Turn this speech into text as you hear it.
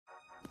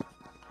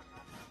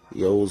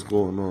Yo, what's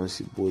going on?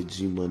 It's your boy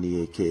G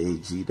Money, aka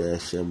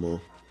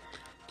G-Mo.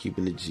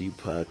 Keeping the G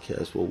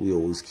podcast. Well, we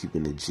always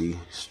keeping the G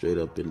straight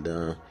up and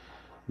down.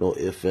 No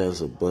ifs,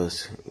 ands, or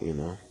buts,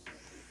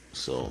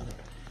 So,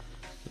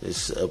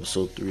 this is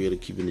episode 3 of the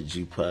Keeping the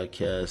G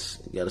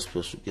podcast. Got a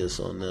special guest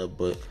on there,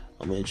 but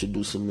I'm going to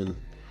introduce him in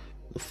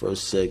the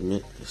first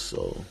segment.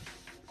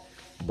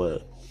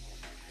 But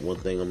one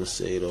thing I'm going to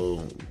say,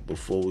 though,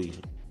 before we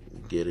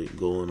get it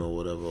going or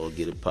whatever, or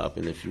get it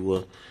popping, if you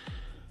will,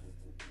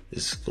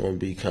 it's going to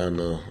be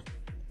kind of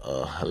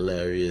a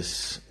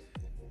hilarious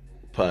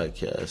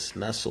podcast.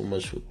 Not so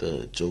much with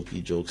the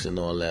jokey jokes and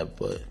all that,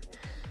 but,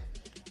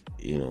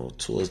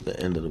 towards the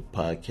end of the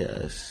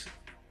podcast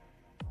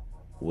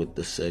with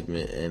the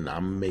segment, and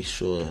I'm going to make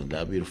sure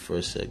that'll be the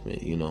first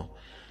segment,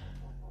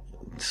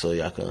 so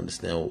y'all can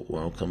understand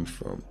where I'm coming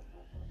from.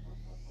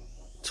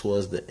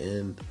 Towards the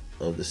end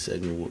of the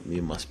segment with me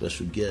and my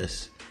special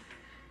guest,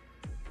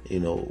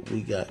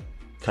 we got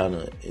kind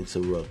of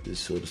interrupted,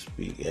 so to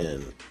speak,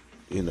 and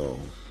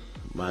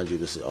mind you,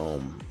 this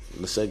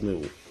the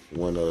segment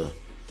went a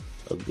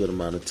good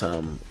amount of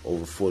time,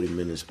 over 40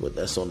 minutes, but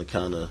that's on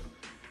account of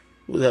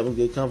we was having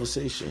good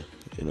conversation,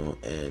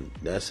 and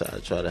that's how I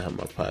try to have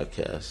my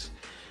podcast.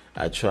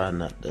 I try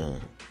not to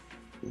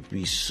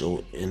be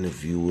so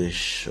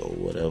interviewish or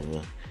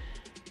whatever,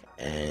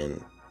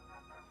 and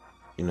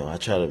I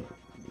try to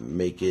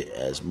make it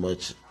as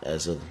much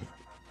as a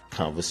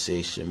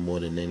conversation more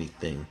than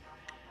anything.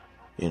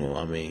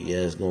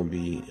 It's going to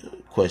be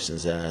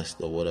questions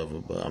asked or whatever,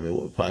 but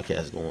what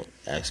podcast is going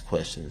to ask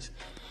questions?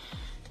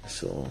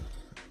 So,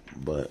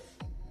 but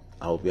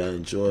I hope y'all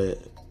enjoy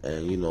it.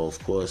 And,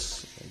 of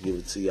course, I give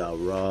it to y'all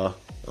raw,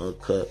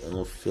 uncut,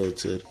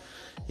 unfiltered.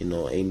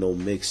 Ain't no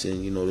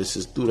mixing. This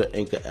is through the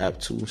Anchor app,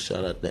 too.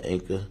 Shout out to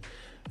Anchor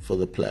for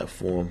the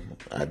platform.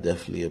 I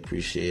definitely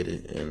appreciate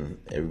it. And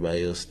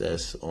everybody else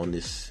that's on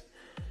this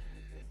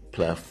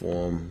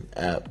platform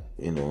app,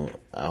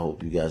 I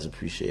hope you guys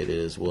appreciate it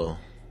as well.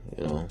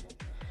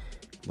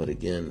 But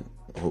again,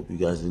 I hope you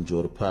guys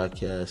enjoy the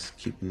podcast.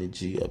 Keeping the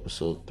G,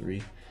 episode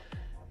 3,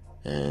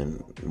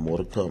 and more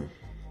to come.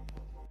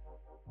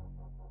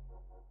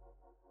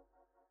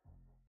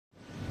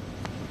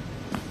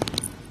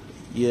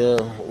 Yeah,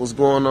 what's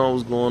going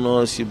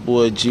on? It's your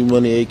boy G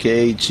Money,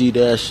 aka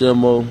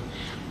G-Mo.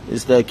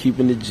 It's that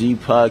Keeping the G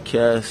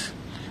podcast.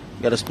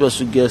 Got a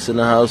special guest in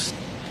the house.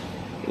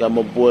 Got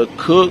my boy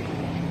Cook.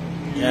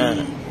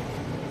 Yeah.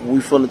 We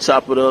finna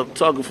chop it up,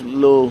 talking for a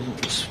little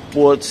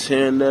sports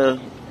here and there,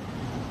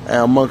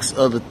 and amongst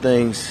other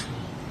things.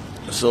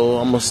 So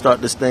I'm gonna start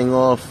this thing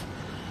off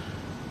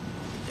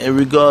in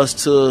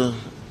regards to,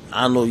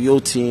 your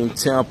team,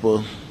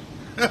 Tampa.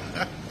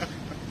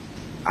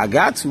 I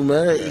got to,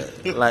 man.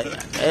 Like,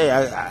 hey,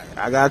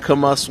 I gotta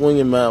come out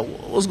swinging, man.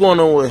 What's going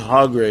on with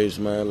Hargraves,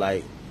 man?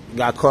 Like,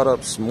 got caught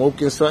up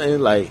smoking something,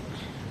 like.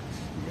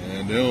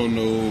 Man, they don't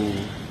know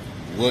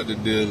what the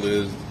deal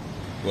is.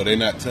 Well, they're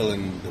not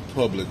telling the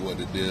public what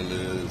the deal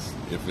is,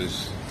 if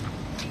it's,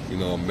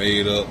 a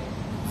made up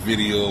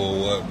video or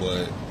what,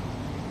 but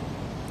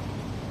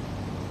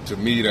to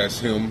me, that's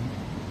him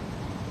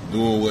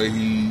doing what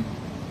he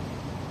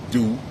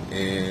do,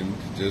 and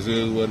just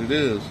is what it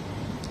is.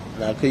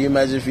 Now, can you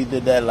imagine if he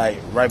did that, like,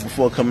 right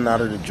before coming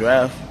out of the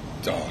draft?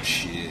 Oh,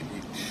 shit.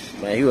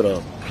 Man, he would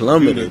have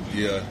plummeted.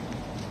 Yeah.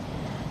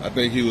 I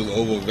think he was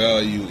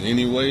overvalued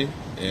anyway,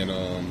 and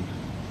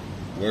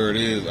where it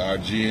is, our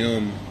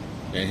GM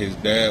and his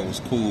dad was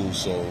cool,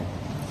 so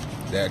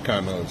that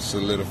kind of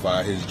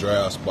solidified his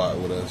draft spot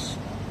with us.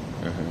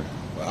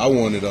 But I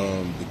wanted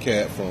the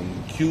cat from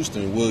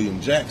Houston, William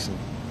Jackson,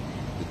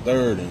 the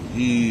third, and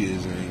he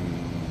is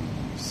in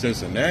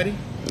Cincinnati.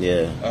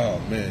 Yeah. Oh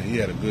man, he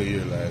had a good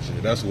year last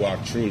year. That's who I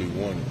truly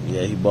wanted.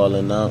 Yeah, he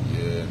balling out.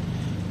 Yeah.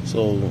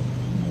 So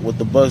with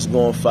the Bucks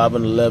going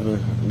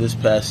 5-11 this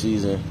past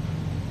season,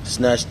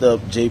 snatched up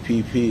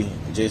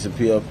JPP, Jason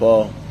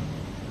Pierre-Paul.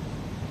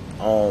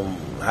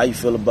 How you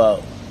feel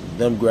about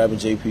them grabbing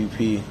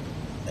JPP?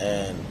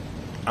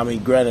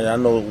 And granted, I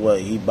know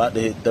he about to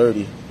hit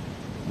 30,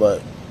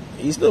 but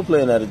he's still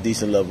playing at a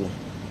decent level.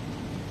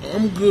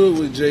 I'm good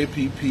with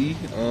JPP.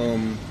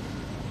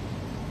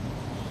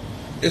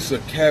 It's a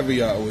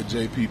caveat with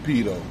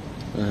JPP though.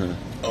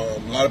 A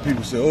lot of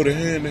people say, "Oh, the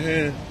hand."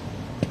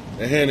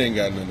 The hand ain't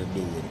got nothing to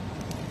do with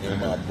it in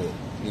my book.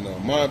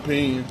 In my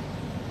opinion,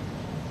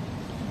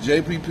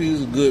 JPP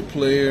is a good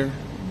player,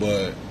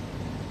 but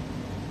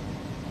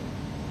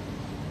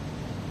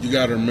you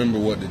got to remember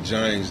what the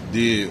Giants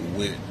did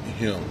with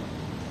him.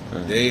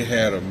 They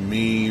had a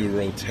mean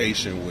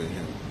rotation with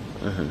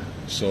him.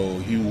 So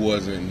he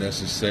wasn't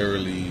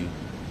necessarily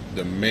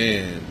the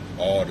man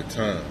all the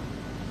time.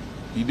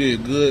 He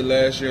did good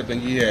last year. I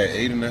think he had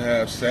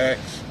 8.5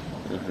 sacks.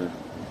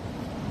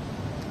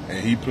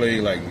 And he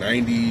played like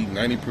 90%,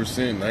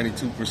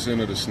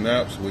 92% of the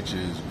snaps, which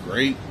is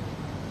great.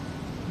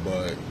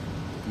 But,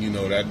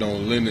 that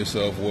don't lend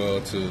itself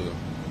well to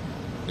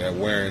that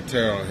wear and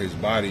tear on his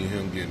body,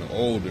 him getting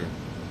older.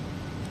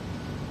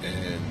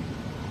 And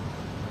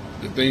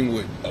the thing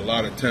with a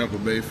lot of Tampa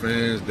Bay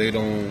fans, they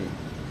don't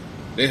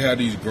they have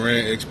these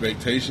grand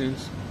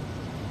expectations,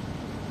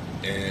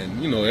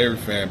 and every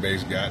fan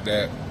base got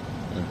that.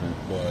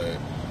 But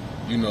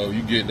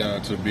you get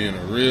down to being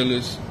a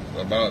realist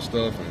about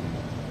stuff,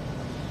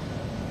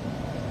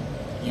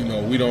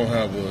 and we don't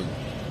have a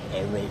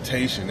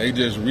rotation. They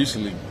just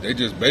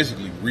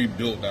basically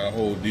rebuilt our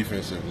whole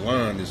defensive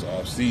line this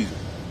offseason.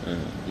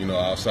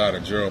 Outside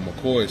of Gerald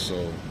McCoy,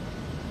 so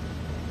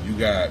you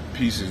got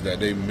pieces that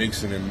they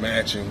mixing and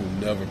matching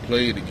who never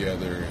played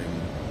together,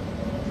 and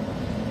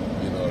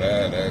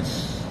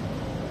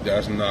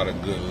that's not a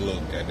good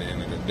look at the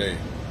end of the day.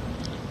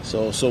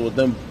 So with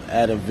them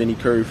adding Vinny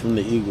Curry from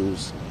the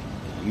Eagles,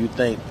 you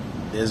think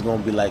there's going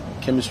to be like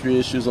chemistry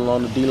issues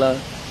along the D-line?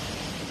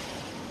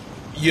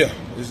 Yeah,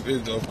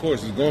 of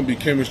course, it's going to be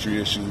chemistry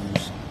issues.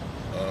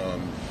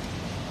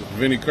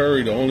 Vinny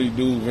Curry, the only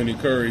dude Vinny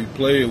Curry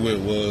played with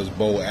was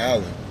Bo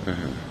Allen.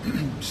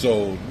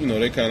 So,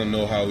 they kind of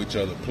know how each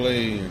other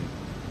play. And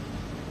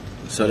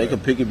so they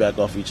could piggyback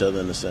off each other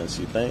in a sense,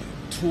 you think?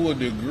 To a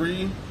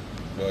degree,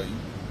 but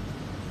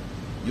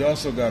you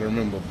also got to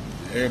remember,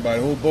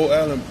 everybody, Bo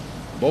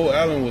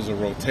Allen was a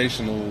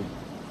rotational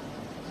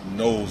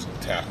nose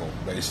tackle,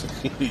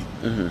 basically.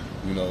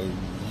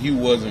 He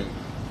wasn't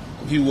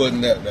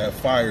that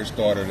fire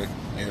starter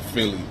in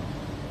Philly.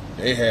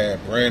 They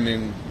had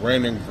Brandon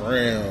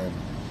Graham,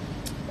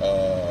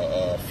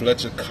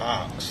 Fletcher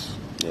Cox.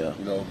 Yeah.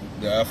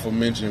 The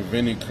aforementioned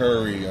Vinny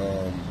Curry,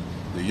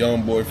 the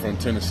young boy from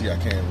Tennessee, I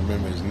can't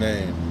remember his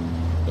name,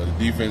 but the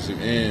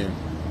defensive end,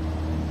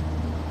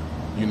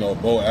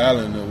 Bo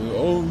Allen,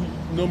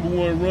 number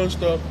one run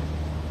stop.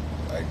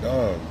 Like,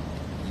 dog,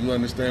 you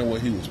understand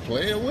what he was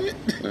playing with?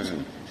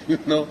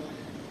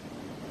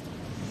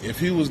 If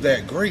he was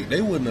that great,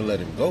 they wouldn't have let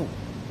him go.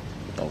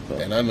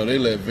 Okay. And I know they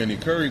let Vinny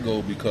Curry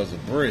go because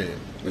of bread.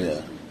 Yeah.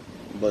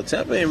 But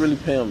Tampa ain't really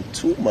pay him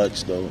too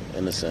much, though,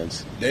 in a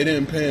sense. They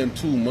didn't pay him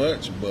too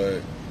much,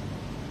 but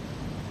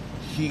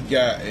he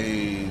got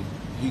a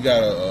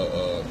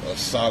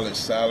solid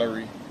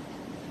salary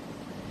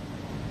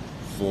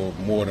for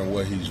more than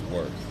what he's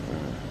worth.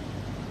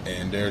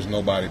 And there's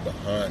nobody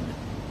behind him.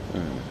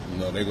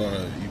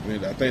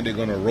 I think they're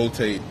gonna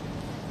rotate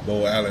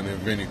Bo Allen and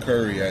Vinny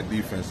Curry at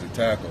defensive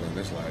tackle, and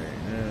it's like,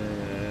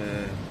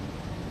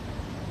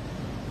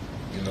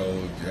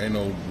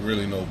 ain't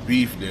really no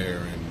beef there,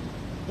 and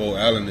Bo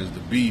Allen is the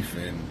beef,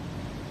 and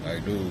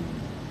like, dude,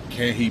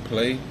 can he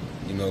play?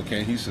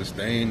 Can he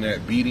sustain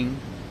that beating?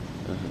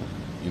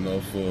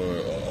 For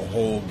a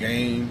whole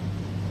game?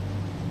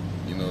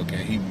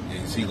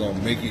 Is he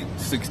gonna make it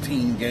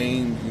 16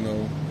 games?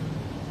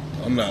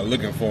 I'm not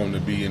looking for him to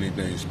be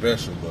anything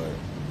special, but.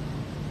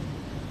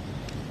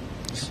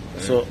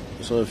 So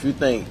if you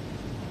think,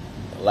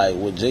 like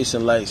with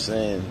Jason Licht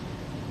saying,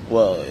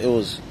 well, it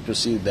was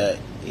perceived that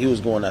he was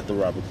going after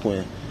Robert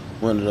Quinn,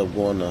 who ended up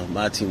going to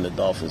my team, the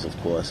Dolphins, of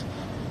course.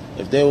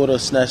 If they would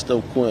have snatched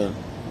up Quinn,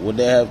 would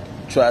they have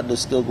tried to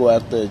still go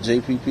after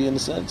JPP in a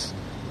sense?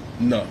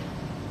 No.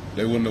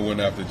 They wouldn't have went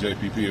after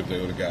JPP if they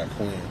would have got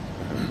Quinn.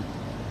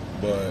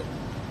 But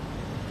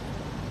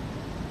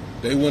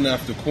they went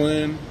after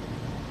Quinn,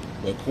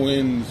 but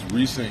Quinn's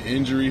recent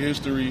injury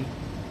history,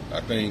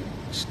 I think,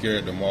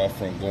 scared them off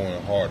from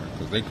going harder,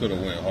 because they could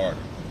have went harder.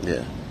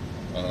 Yeah.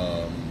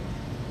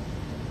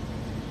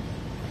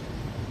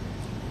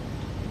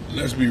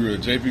 Let's be real.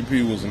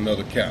 JPP was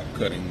another cap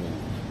cutting move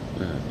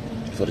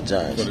for the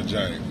Giants.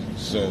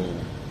 So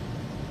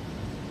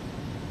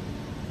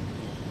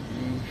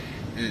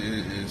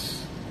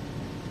it's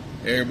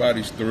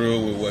everybody's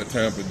thrilled with what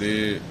Tampa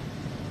did,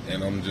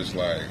 and I'm just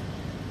like,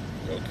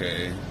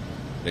 okay,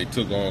 they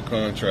took on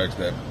contracts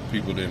that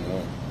people didn't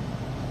want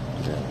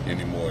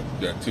anymore,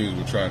 that teams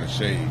were trying to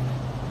shave.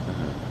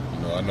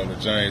 I know the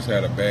Giants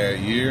had a bad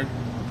year.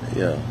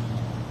 Yeah.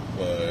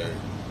 But,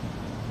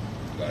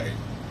 like,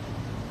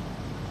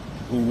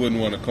 who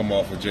wouldn't want to come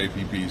off of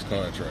JPP's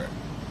contract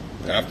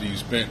after you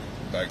spent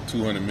like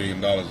 $200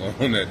 million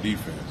on that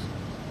defense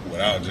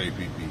without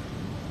JPP?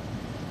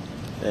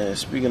 And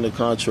speaking of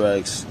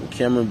contracts,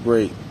 Cameron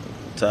Brate,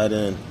 tight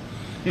end.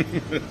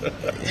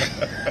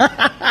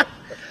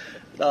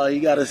 No, he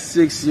got a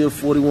 6-year,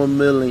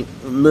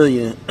 $41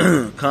 million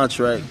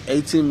contract,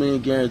 $18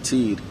 million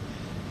guaranteed.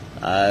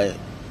 All right,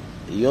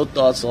 your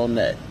thoughts on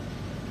that?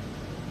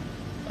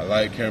 I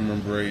like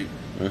Cameron Brate.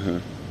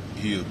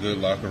 He's a good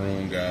locker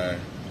room guy.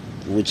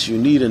 Which you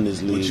need in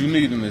this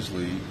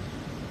league.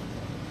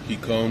 He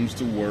comes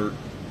to work.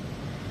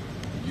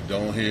 You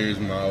don't hear his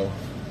mouth.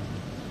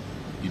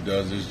 He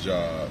does his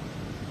job,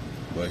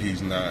 but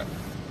he's not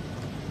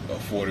a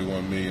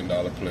 $41 million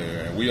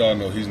player, and we all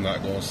know he's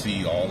not going to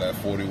see all that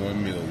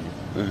 $41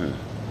 million.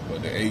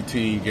 But the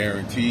 18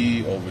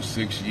 guarantee over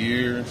 6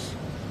 years,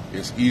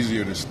 it's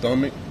easier to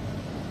stomach.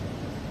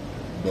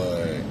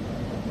 But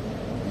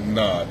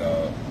nah,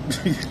 dog.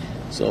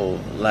 So,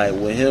 like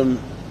with him,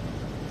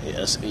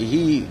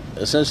 he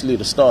essentially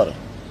the starter.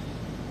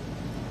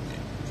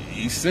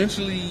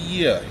 Essentially,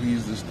 yeah,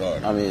 he's the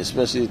starter. I mean,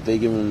 especially if they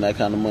give him that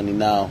kind of money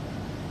now.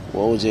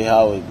 Well, O.J.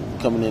 Howard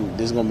coming in,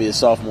 this is going to be a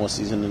sophomore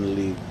season in the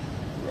league.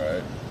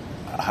 Right.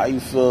 how you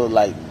feel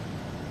like,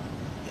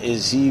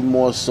 is he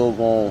more so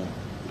going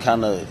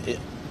kind of,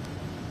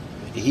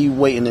 he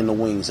waiting in the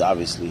wings,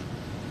 obviously.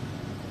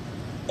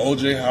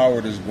 O.J.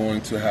 Howard is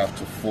going to have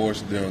to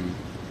force them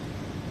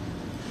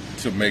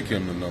to make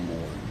him the number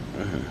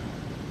one. Mm-hmm.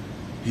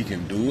 He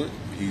can do it.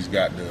 He's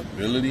got the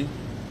ability,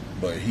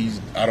 but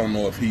I don't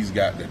know if he's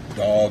got the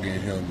dog in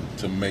him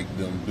to make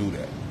them do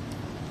that.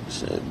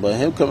 Shit, but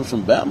him coming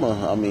from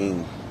Bama, I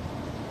mean,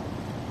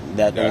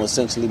 that don't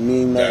essentially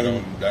mean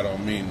nothing. That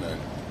don't mean nothing,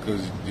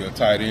 because your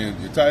tight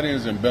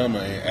ends in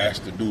Bama ain't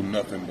asked to do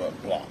nothing but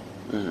block.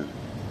 Mm-hmm.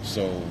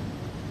 So,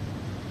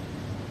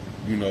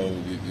 you know,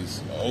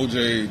 it's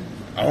OJ.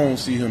 I don't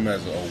see him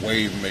as a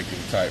wave making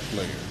type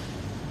player.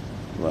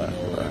 Right. You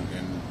know, right.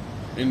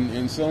 And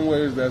in some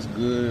ways that's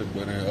good,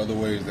 but in other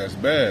ways that's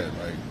bad.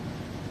 Like,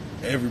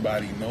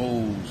 everybody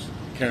knows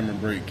Cameron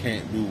Brate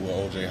can't do what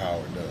O.J.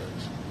 Howard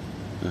does.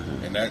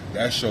 Mm-hmm. And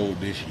that showed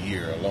this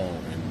year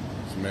alone. And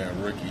this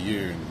man rookie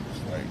year, and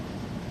it's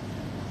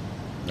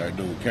like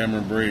dude,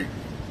 Cameron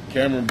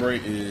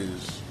Brate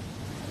is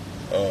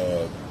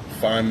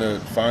find the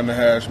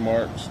hash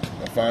marks,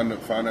 find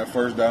that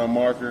first down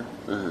marker,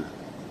 Mm-hmm.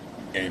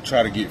 and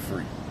try to get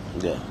free.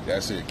 Yeah.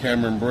 That's it.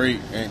 Cameron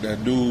Brate ain't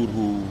that dude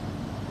who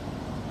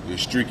is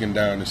streaking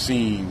down the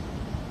seam,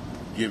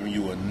 giving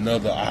you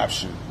another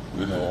option,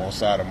 you know, on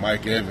side of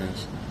Mike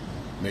Evans,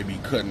 maybe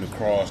cutting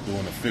across, doing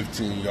a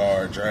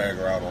 15-yard drag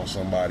route on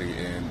somebody,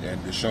 and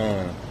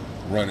Deshaun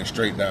running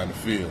straight down the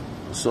field.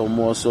 So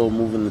more so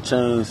moving the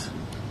chains,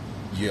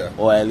 Yeah.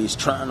 or at least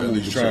trying to At move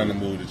least the trying to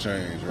chains. move the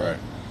chains, right.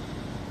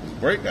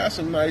 Brate got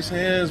some nice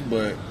hands,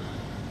 but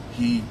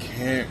he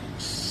can't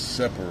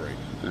separate.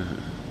 Mm-hmm.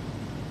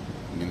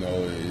 You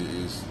know,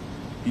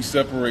 he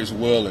separates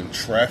well in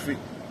traffic,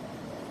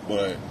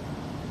 but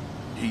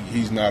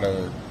he's not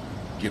a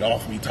get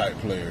off me type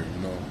player,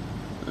 you know.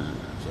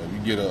 Mm-hmm. So if you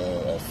get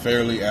a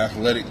fairly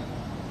athletic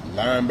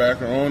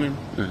linebacker on him,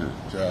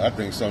 Mm-hmm. I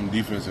think some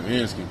defensive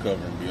ends can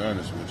cover him, to be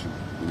honest with you.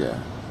 Yeah.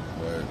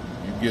 But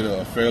you get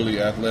a fairly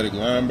athletic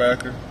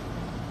linebacker,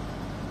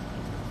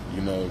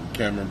 you know,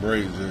 Cameron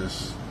Brate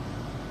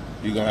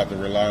you're going to have to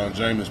rely on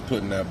Jameis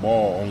putting that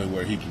ball only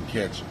where he can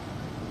catch it.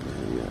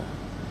 Yeah.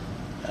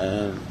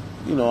 And,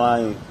 you know,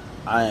 I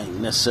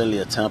ain't necessarily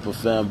a Tampa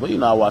fan, but, you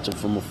know, I watch him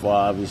from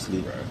afar, obviously.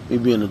 Right. Me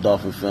being a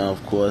Dolphin fan,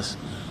 of course.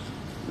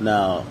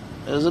 Now,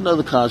 there's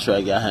another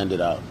contract got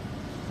handed out.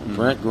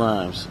 Brent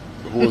Grimes.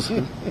 Who was...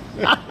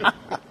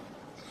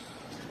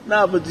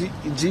 Nah, but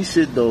G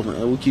shit, though,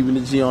 man. We're keeping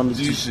the G on the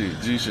G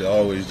shit,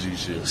 always G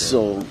shit, bro.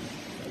 So,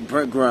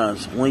 Brent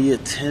Grimes, 1 year,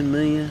 $10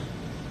 million?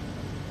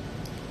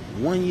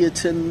 1 year,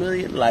 $10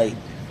 million? Like,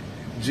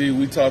 G,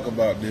 we talk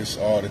about this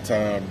all the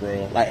time,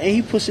 bro. ain't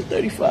he pushing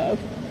 35?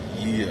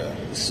 Yeah.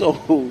 So,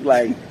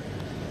 like,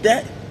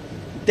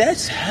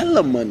 that's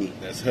hella money.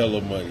 That's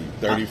hella money.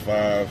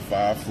 35,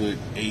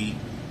 5'8".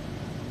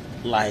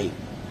 Like,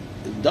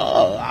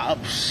 dog,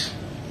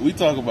 We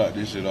talk about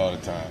this shit all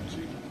the time, G.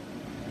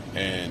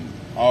 And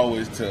I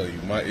always tell you,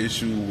 my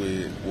issue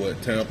with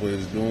what Tampa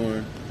is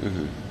doing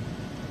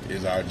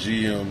is our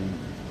GM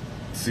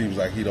seems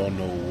like he don't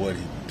know what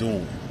he's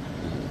doing.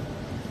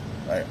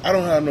 Like, I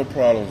don't have no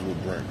problems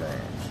with Brent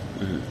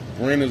Grimes.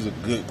 Brent is a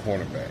good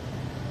cornerback.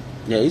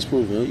 yeah, he's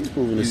proving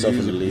himself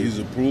in the league. He's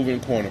a proven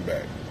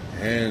cornerback,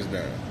 hands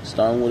down.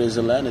 Starting with his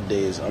Atlanta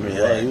days. I mean,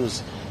 Right.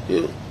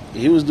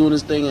 he was doing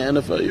his thing in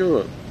NFL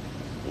Europe.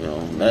 You know,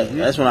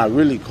 that's when I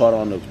really caught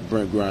on to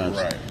Brent Grimes.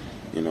 Right.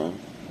 You know.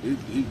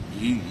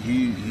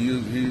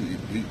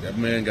 That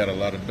man got a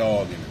lot of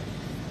dog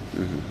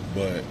in him.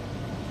 But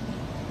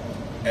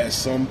at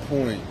some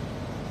point,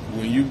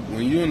 when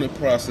you're in the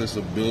process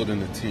of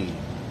building a team,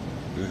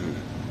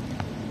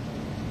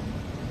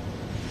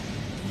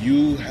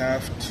 you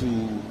have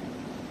to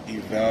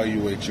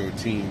evaluate your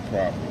team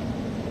properly.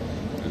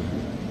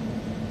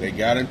 They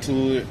got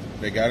into it.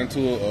 They got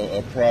into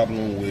a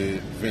problem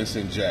with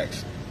Vincent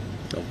Jackson,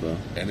 Okay.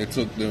 and it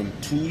took them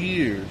 2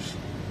 years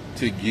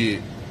to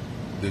get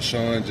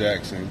Deshaun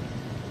Jackson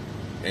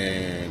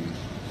and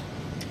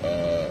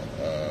my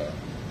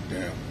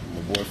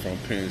boy from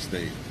Penn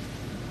State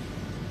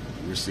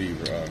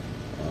receiver,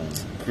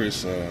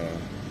 Chris. The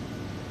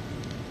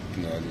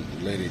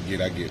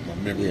later I get my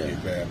memory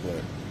get bad,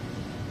 but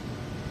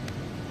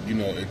you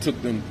know, it took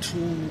them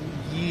 2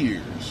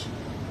 years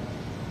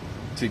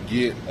to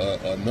get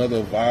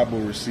another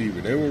viable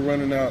receiver. They were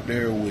running out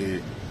there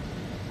with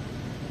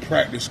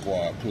practice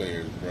squad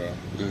players, bro.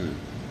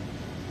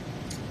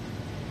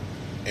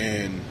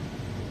 And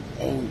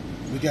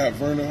we got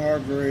Vernon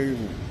Hargrave.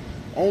 And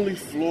only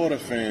Florida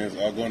fans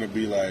are going to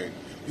be like,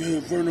 yeah,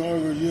 Vernon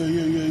Hargrave,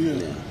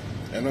 yeah.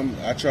 And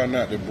I try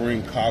not to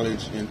bring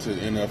college into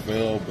the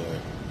NFL, but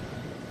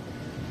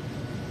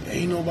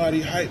ain't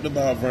nobody hyped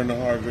about Vernon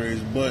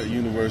Hargraves but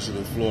University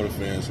of Florida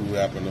fans who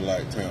happen to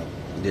like Tampa.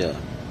 Yeah.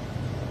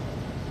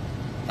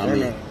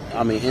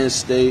 I mean, in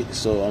state,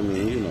 so I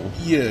mean, you know.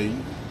 Yeah.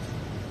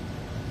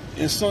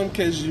 In some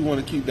cases, you want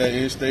to keep that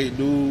in-state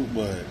dude,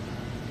 but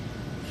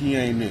he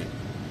ain't it.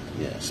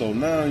 Yeah. So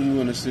now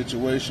you in a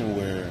situation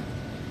where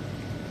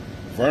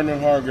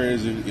Vernon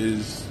Hargreaves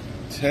is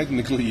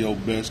technically your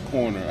best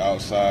corner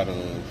outside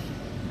of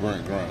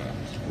Brent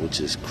Grimes,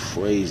 which is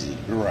crazy.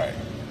 Right.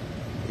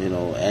 You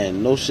know,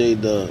 and no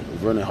shade to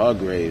Vernon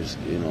Hargreaves.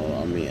 You know,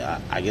 I mean,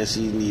 I guess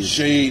he needs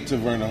shade to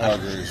Vernon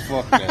Hargreaves.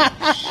 Fuck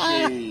that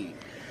shade.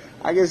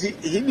 I guess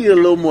he need a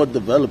little more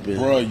developing.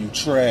 Bro, you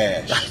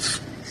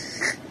trash.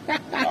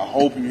 I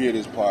hope you hear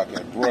this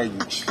podcast. Bro, you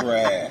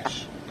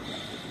trash.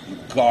 You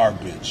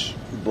garbage.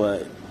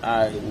 But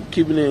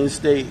keeping it in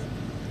state,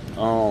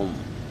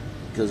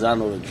 because I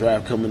know the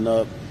draft coming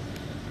up,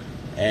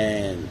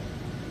 and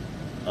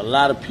a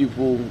lot of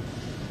people,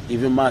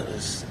 even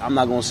I'm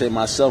not gonna say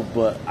myself,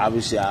 but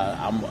obviously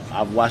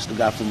I've watched the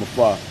guy from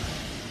afar.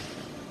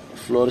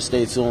 Florida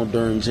State's own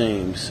Derwin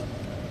James.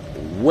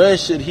 Where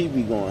should he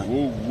be going?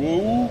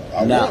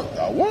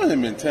 I want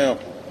him in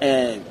Tampa.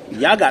 And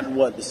y'all got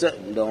what, the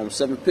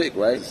seventh pick,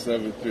 right? The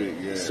seventh pick,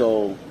 yeah.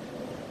 So,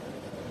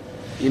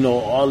 you know,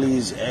 all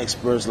these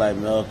experts like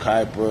Mel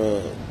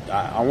Kiper,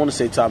 I want to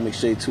say Todd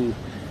McShay too,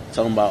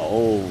 talking about,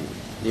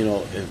 you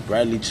know, if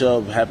Bradley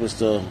Chubb happens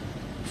to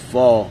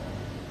fall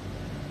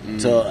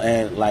and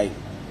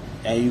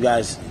you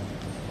guys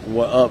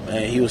were up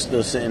and he was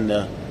still sitting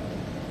there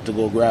to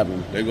go grab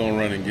him. They're gonna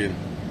run and get him.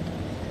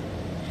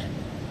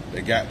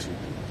 They got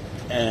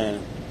to.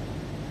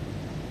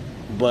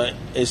 But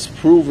it's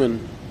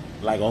proven,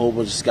 like a whole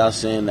bunch of scouts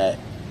saying that,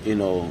 you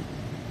know,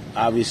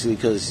 obviously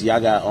because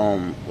y'all got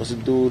what's the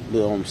dude,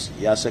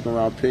 y'all second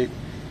round pick,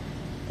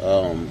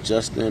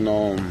 Justin,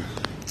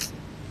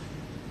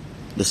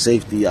 the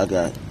safety y'all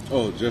got.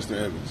 Oh, Justin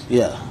Evans.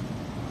 Yeah,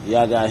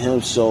 y'all got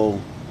him. So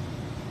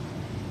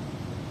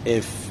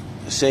if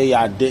say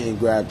y'all didn't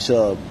grab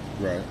Chubb,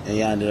 right, and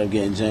y'all ended up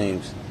getting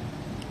James,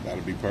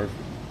 that'd be perfect.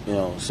 You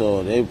know,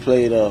 so they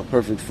played a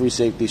perfect free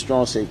safety,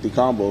 strong safety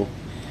combo.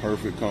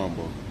 Perfect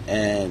combo.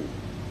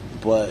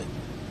 But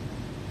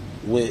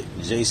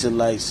with Jason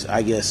Licht's,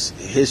 I guess,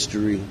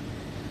 history,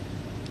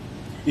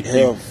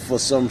 hell, for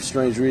some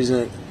strange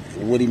reason,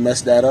 would he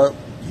mess that up?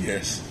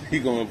 Yes. He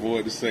gonna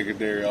avoid the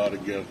secondary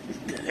altogether.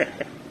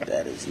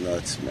 That is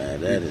nuts,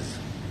 man. That is.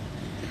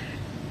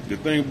 The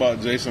thing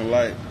about Jason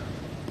Licht,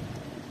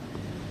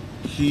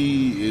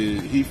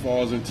 he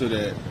falls into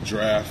that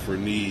draft for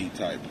need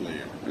type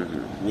player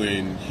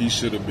when he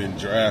should have been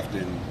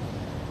drafting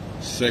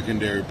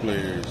secondary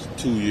players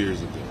 2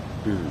 years ago.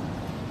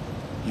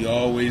 He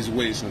always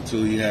waits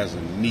until he has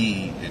a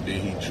need and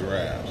then he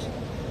drafts,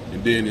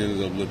 and then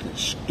ends up looking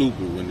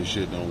stupid when the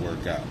shit don't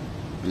work out.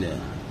 Yeah,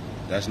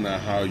 that's not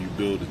how you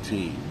build a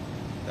team.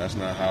 That's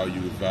not how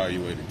you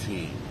evaluate a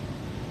team.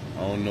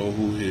 I don't know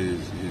who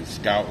his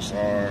scouts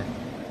are.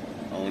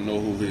 I don't know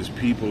who his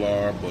people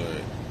are,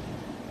 but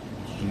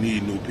he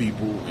need new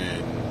people,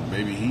 and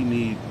maybe he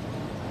need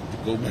to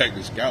go back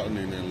to scouting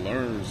and then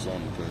learn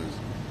something, because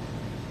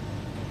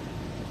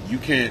you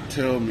can't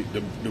tell me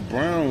the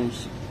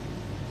Browns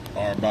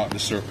are about to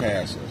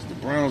surpass us. The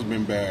Browns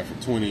been bad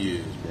for 20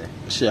 years, bro.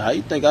 Shit, how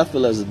you think I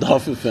feel as a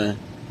Dolphin fan?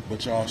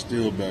 But y'all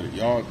still better.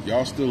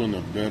 Y'all still in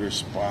a better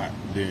spot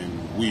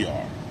than we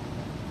are.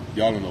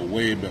 Y'all in a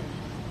way better.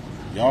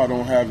 Y'all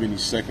don't have any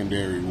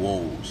secondary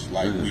woes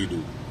like we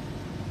do.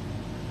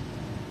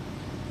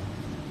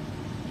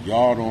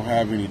 Y'all don't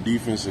have any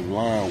defensive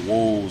line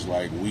woes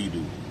like we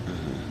do.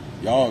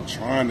 Y'all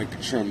trying to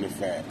trim the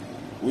fat.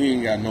 We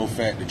ain't got no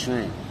fat to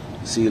trim.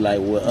 See, like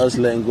with us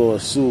letting go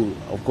of Sue,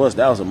 of course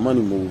that was a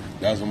money move.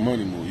 That was a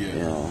money move, yeah. You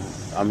know,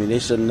 I mean, they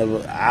should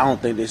never. I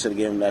don't think they should have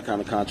given him that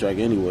kind of contract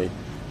anyway.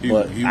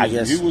 I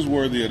guess he was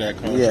worthy of that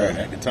contract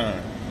at the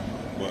time.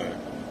 But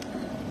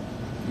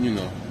you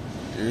know,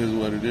 it is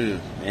what it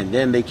is. And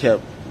then they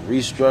kept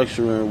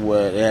restructuring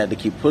where they had to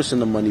keep pushing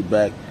the money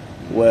back.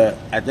 Where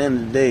at the end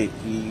of the day,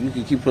 you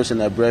can keep pushing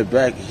that bread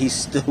back. He's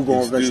still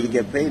going to eventually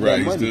get paid that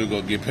money. He's still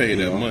going to get paid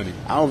that money.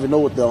 I don't even know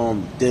what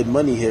the dead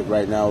money hit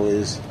right now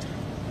is.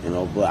 You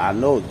know, but I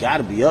know it got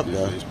to be up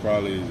there. It's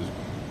probably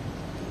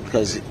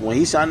because when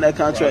he signed that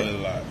contract,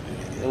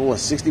 it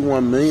was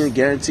 $61 million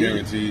guaranteed.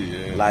 Guaranteed,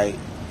 yeah. Like,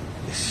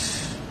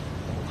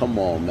 come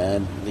on,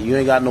 man, you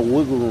ain't got no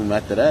wiggle room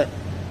after that.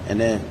 And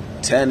then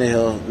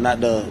Tannehill,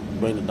 not to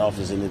bring the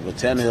Dolphins in it, but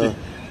Tannehill,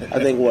 I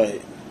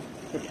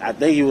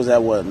think he was at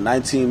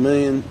 $19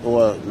 million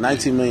or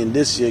 $19 million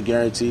this year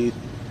guaranteed.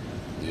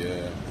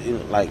 Yeah. You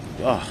know, like,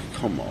 oh,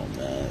 come on,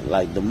 man.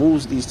 Like the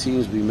moves these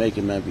teams be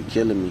making, man, be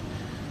killing me.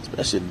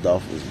 Especially the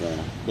Dolphins,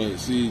 man. But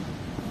see,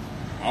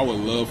 I would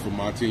love for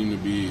my team to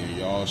be in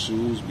y'all's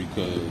shoes,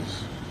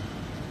 because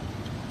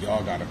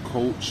y'all got a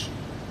coach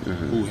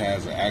who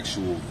has an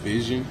actual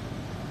vision,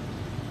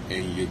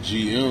 and your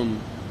GM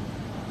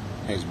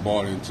has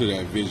bought into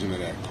that vision of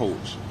that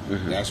coach.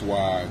 That's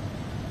why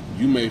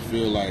you may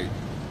feel like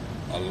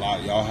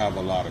y'all have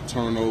a lot of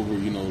turnover,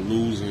 you know,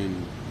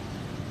 losing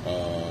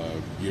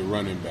your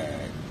running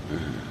back,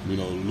 you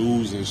know,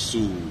 losing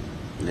Sue.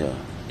 Yeah.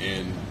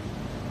 And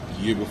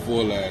year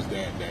before last,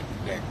 that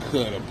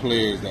cut of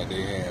players that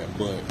they had,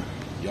 but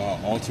y'all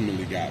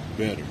ultimately got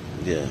better.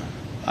 Yeah.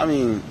 I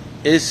mean,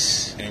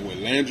 it's... And with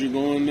Landry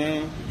going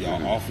now,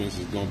 y'all offense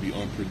is going to be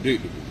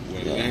unpredictable.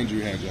 Where Landry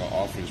had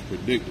y'all offense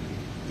predictable.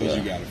 because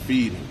you got to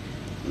feed him.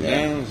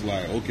 Yeah. Now it's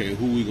like, okay,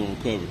 who we going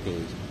to cover?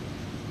 Because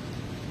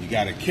you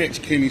got to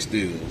catch Kenny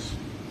Stills.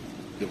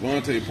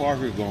 Devontae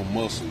Parker is going to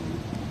muscle you.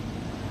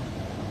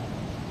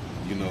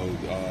 You know,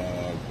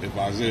 if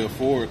Isaiah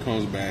Ford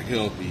comes back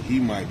healthy, he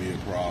might be a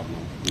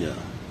problem. Yeah.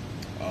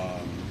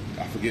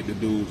 I forget the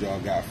dude y'all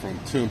got from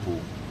Temple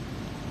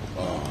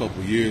a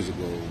couple years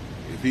ago.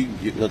 If he can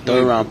get the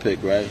third round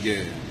pick, right? Yeah.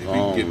 If he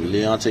can get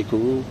Leonte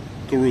Carew?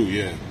 Carew,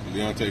 yeah.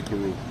 Leonte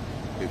Carew.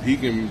 If he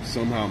can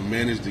somehow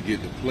manage to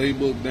get the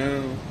playbook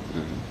down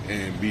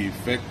and be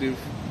effective,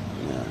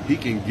 he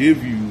can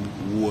give you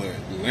what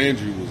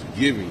Landry was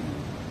giving you.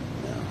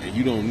 Yeah. And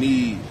you don't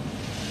need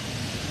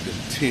the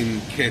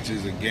 10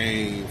 catches a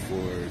game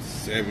for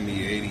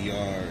 70, 80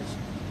 yards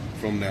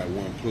from that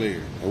one player.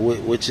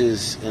 Which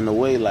is, in a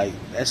way, like,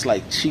 that's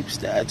like cheap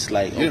stats.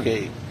 Like,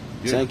 okay,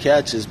 10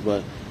 catches,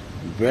 but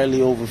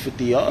barely over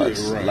 50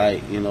 yards. Yeah, right.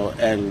 Like, you know,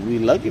 and we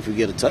lucky if we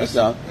get a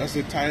touchdown. That's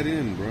a tight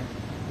end, bro.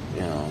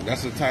 You know.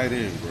 That's a tight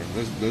end, bro.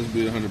 Let's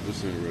be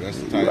 100%, bro. That's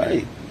a tight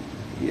end.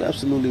 You're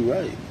absolutely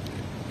right.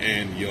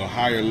 And your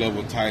higher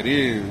level tight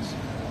ends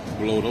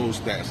blow those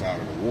stats out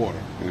of the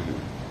water.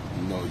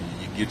 You know,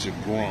 you get your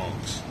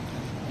Gronks,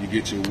 you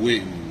get your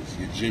Wittens,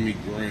 your Jimmy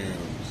Grahams.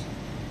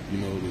 You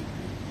know,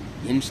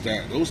 those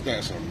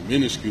stats are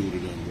minuscule to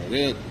them,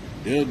 bro.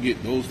 They'll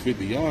get those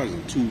 50 yards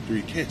in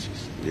 2-3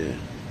 catches. Yeah.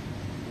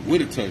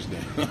 With a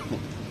touchdown.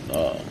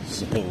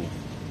 So.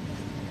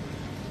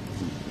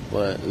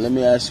 But let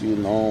me ask you,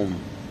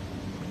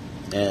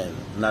 and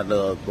not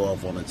to go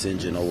off on a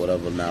tangent or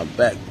whatever. Now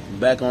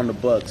back on the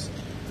Bucks.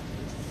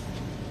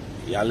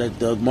 Y'all let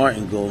Doug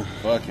Martin go.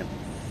 Fuck him.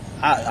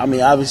 I mean,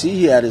 obviously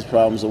he had his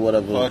problems or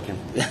whatever. Fuck him.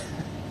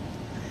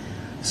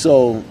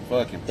 So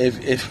fuck him.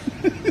 If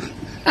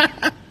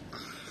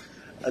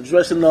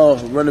addressing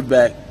off running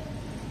back,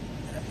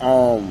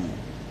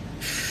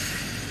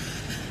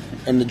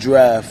 in the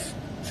draft,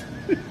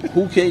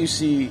 who can you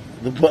see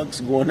the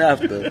Bucks going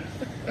after?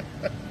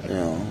 You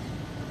know,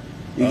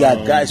 you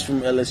got guys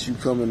from LSU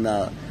coming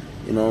out.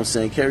 You know what I'm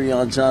saying?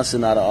 Kerryon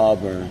Johnson out of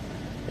Auburn.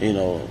 You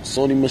know,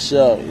 Sony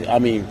Michel. I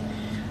mean,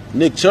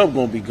 Nick Chubb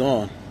gonna be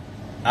gone.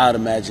 I'd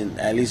imagine,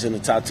 at least in the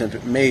top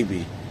 10,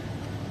 maybe.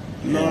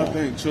 No, I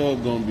think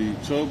Chubb gonna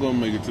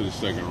make it to the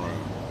second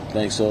round.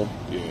 Think so?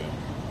 Yeah.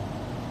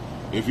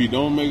 If he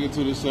don't make it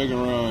to the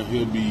second round,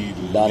 he'll be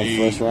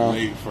late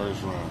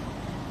first round.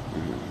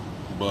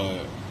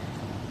 But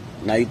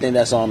now you think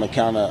that's on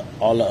account of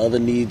all the other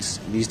needs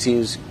these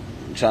teams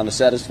trying to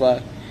satisfy?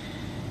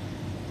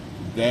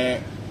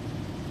 That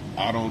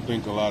I don't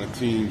think a lot of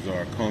teams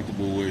are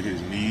comfortable with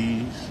his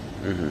needs,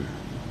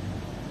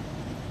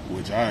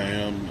 which I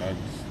am.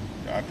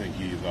 I think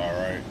he's all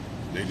right.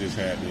 They just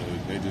had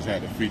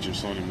to feature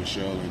Sony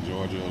Michel in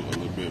Georgia a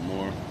little bit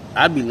more.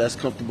 I'd be less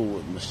comfortable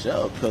with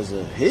Michel because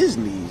of his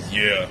knees.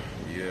 Yeah.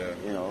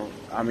 You know,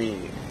 I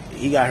mean,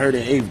 he got hurt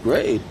in 8th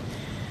grade.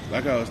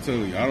 Like I was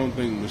telling you, I don't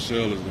think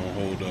Michel is gonna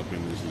hold up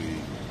in this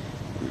league.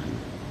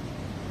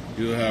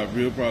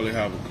 He'll probably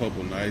have a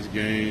couple nice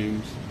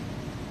games,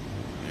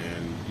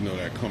 and you know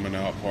that coming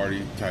out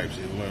party type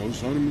shit. Like, oh,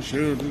 Sony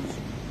Michel,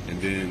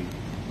 and then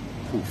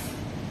poof.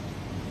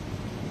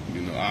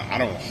 You know, I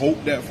don't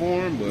hope that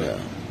for him, but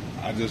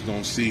I just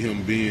don't see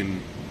him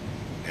being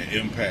an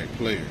impact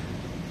player.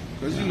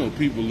 Because, you know,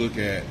 people look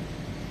at,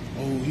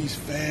 oh, he's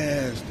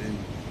fast and,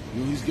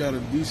 you know, he's got a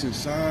decent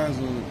size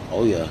on him.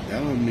 Oh, yeah.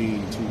 That don't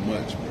mean too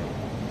much, bro.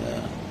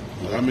 Yeah.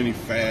 How many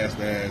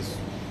fast-ass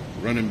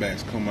running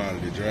backs come out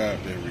of the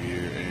draft every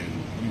year and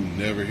you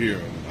never hear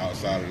of them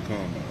outside of the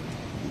combine?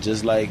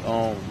 Just like,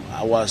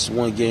 I watched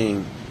one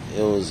game.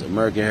 It was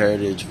American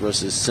Heritage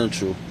versus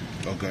Central.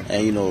 Okay.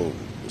 And, you know,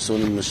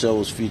 Sony Michel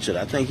was featured.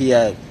 I think he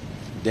had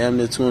damn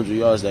near 200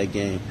 yards that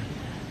game.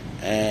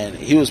 And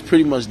he was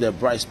pretty much that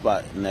bright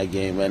spot in that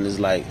game. And it's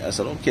like, I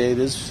said, okay,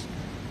 this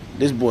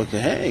boy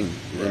can hang,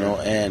 you know.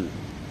 And,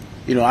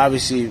 you know,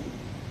 obviously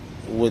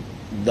with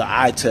the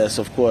eye test,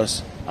 of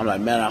course, I'm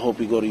like, man, I hope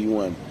he go to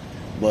UM.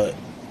 But,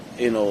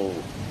 you know,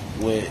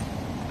 with,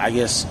 I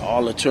guess,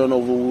 all the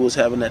turnover we was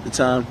having at the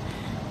time,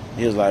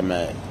 he was like,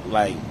 man,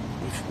 like,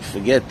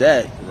 forget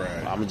that. Right.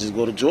 I'm going to just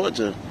go to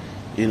Georgia.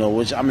 You know,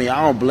 which, I mean,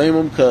 I don't blame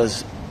him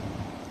because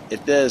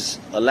if there's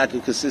a lack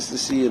of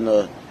consistency in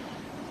the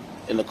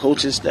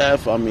coaching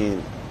staff, I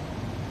mean,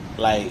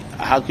 like,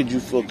 how could you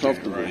feel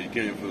comfortable? Right, you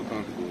can't feel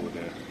comfortable with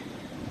that.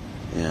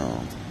 You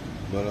know.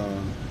 But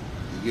to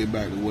get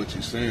back to what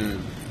you're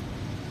saying,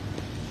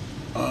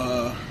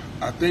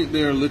 I think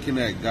they're looking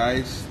at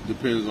Geis,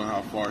 depends on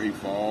how far he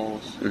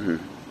falls.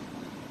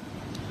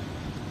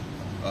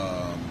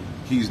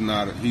 He's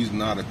not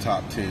a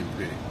top 10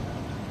 pick.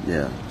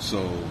 Yeah.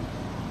 So,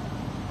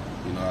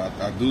 you know,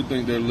 I do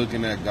think they're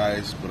looking at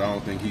Geis, but I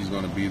don't think he's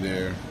going to be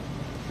there.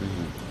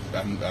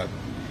 I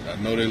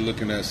know they're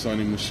looking at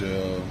Sony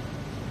Michel.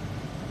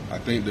 I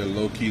think they're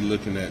low-key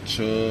looking at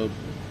Chubb.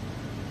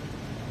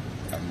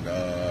 And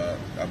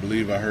I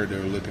believe I heard they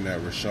were looking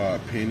at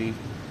Rashad Penny.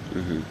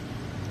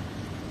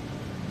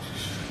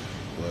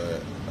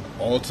 But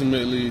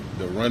ultimately,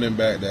 the running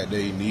back that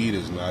they need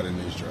is not in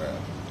this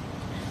draft.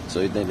 So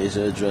you think they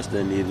should address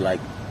their need, like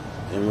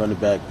in running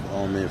back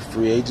in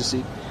free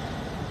agency?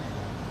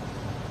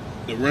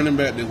 The running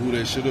back who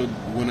they should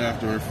have went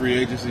after in free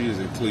agency is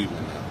in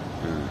Cleveland now,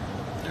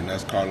 and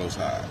that's Carlos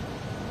Hyde.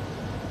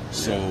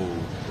 So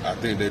I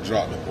think they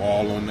dropped the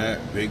ball on that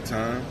big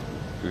time,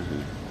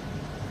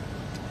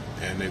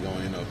 and they're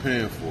gonna end up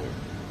paying for it.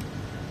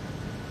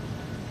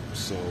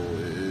 So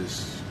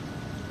it's.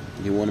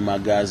 You're one of my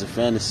guys in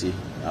fantasy.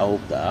 I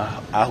hope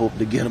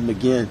to get him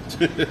again.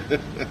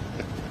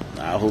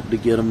 I hope to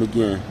get him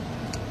again.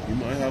 You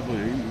might have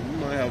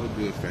a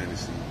good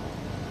fantasy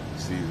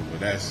season,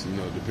 but that's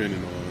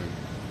depending on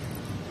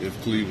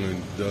if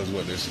Cleveland does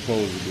what they're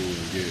supposed to do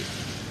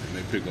and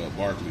they pick up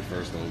Barkley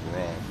first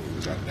overall,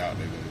 which I doubt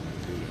they're going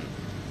to do that.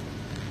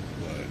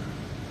 But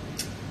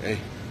hey,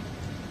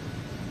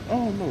 I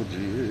don't know,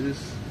 G.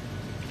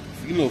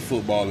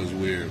 Football is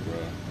weird, bro.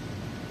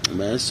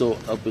 Man, it's so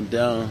up and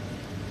down.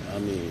 I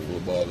mean,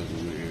 football is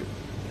weird.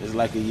 It's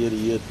like a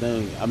year-to-year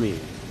thing. I mean,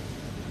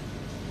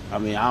 I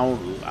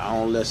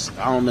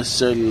don't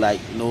necessarily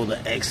know the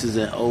X's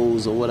and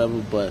O's or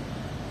whatever, but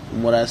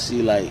from what I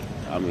see,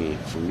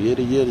 from year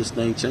to year, this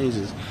thing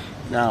changes.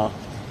 Now,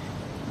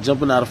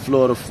 jumping out of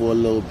Florida for a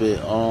little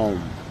bit,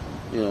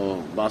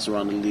 bounce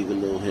around the league a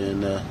little here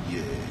and there.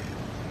 Yeah.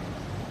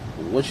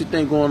 What you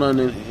think going on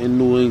in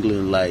New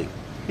England,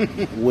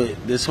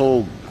 with this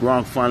whole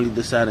Gronk finally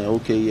deciding,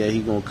 okay, yeah,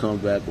 he gonna come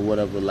back or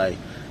whatever? There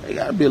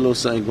gotta be a little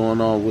something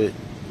going on with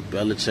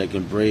Belichick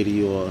and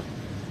Brady, or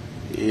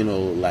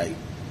the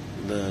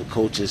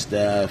coaching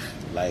staff.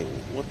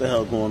 What the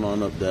hell going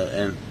on up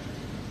there? And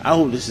I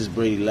hope this is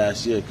Brady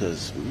last year,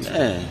 because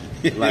man,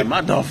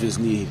 my Dolphins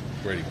need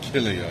Brady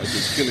killing y'all.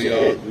 Just killing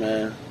y'all,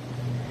 man.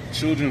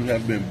 Children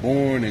have been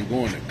born and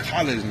going to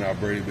college now.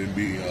 Brady been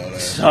beating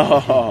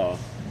y'all.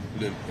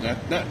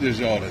 Not just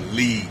y'all, the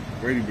league.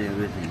 Brady been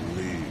ripping the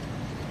league.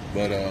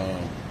 But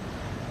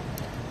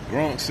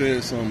Gronk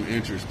said something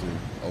interesting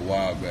a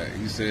while back.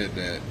 He said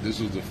that this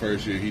was the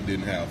first year he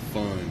didn't have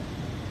fun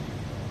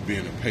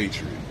being a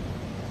Patriot.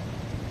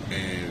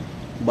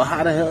 But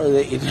how the hell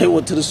they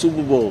went to the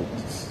Super Bowl?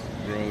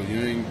 Bro, you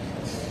ain't.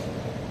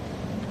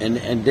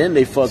 And then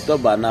they fucked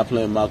up by not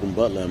playing Malcolm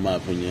Butler, in my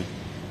opinion.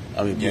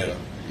 Yeah.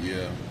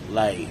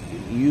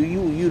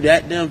 You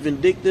that damn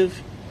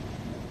vindictive?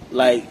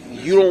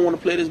 You don't want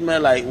to play this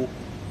man? I don't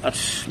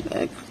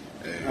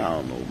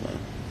know, man.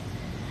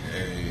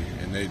 Hey,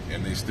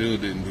 and they still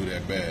didn't do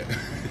that bad.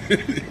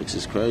 Which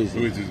is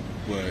crazy.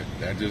 But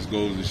that just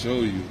goes to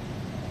show you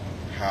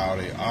how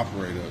they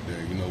operate up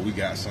there. We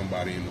got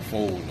somebody in the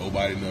fold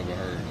nobody never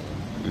heard of.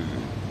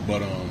 Mm-hmm.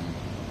 But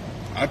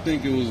I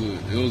think it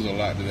was a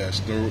lot to that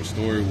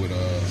story with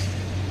a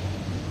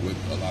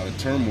lot of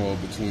turmoil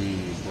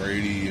between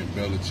Brady and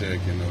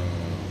Belichick and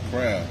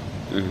Kraft.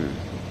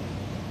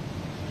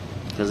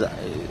 Because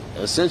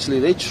essentially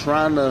they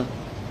trying to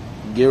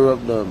gear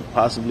up to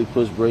possibly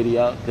push Brady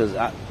out. Because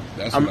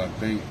that's what I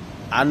think.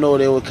 I know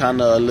they were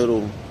kind of a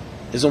little.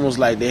 It's almost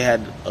like they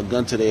had a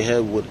gun to their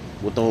head with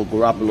the whole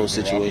Garoppolo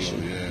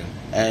situation. Yeah.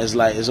 And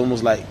it's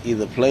almost like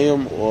either play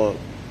him or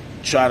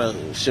try to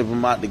ship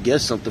him out to get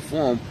something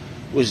for him,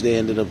 which they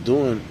ended up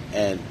doing.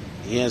 And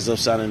he ends up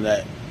signing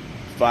that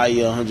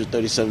 5-year,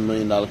 $137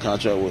 million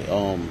contract with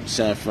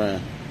San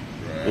Fran,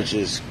 right, which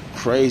is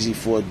crazy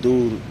for a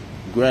dude.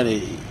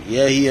 Granted,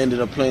 yeah, he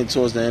ended up playing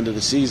towards the end of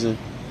the season,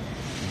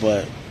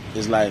 but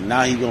it's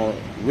now he gonna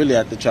really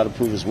have to try to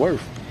prove his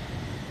worth.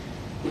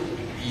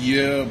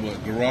 Yeah,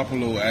 but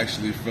Garoppolo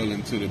actually fell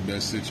into the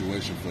best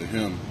situation for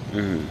him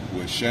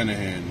with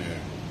Shanahan there.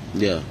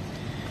 Yeah.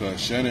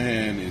 Because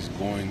Shanahan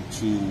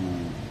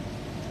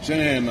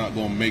not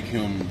going to make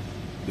him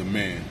the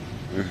man.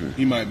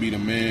 He might be the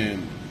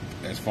man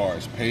as far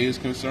as pay is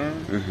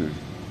concerned,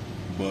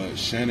 but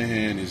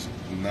Shanahan is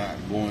not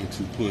going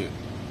to put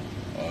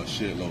a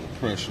shitload of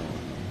pressure on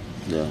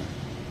him.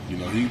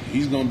 Yeah.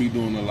 He's going to be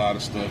doing a lot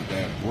of stuff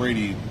that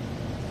Brady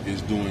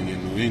is doing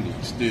in New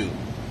England still.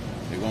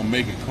 They're going to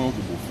make it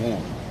comfortable for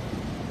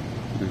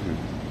him.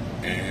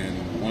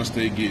 And once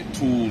they get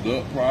tooled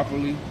up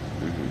properly,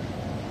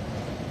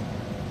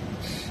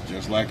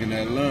 just like in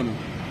Atlanta,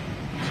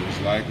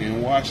 just like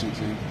in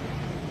Washington,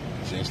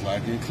 just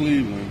like in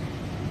Cleveland,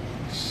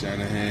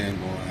 Shanahan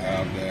going to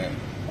have that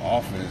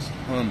offense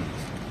humming.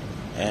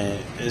 And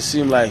it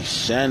seemed like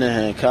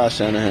Kyle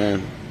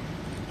Shanahan,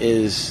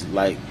 is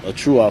a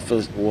true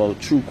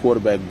true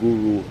quarterback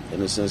guru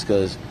in a sense,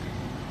 because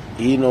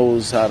he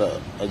knows how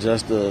to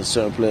adjust a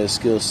certain player's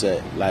skill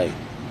set,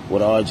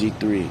 with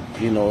RG3.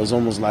 It's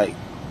almost like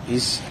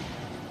he's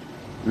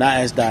not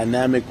as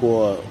dynamic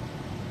or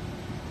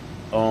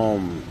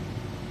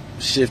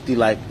shifty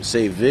like,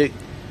 say, Vic,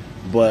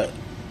 but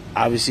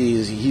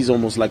obviously he's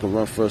almost like a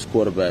run-first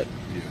quarterback.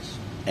 Yes.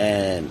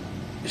 And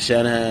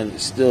Shanahan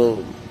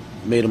still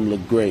made him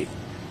look great.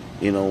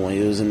 When he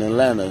was in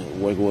Atlanta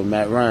working with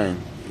Matt Ryan,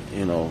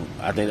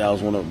 I think that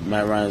was one of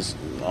Matt Ryan's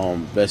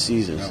best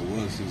seasons. That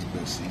was his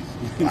best season.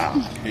 Wow.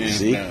 Hands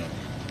down.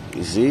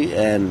 You see?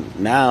 And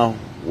now,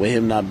 with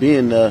him not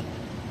being there,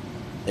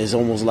 it's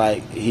almost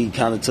like he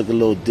kind of took a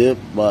little dip.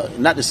 But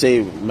not to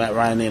say Matt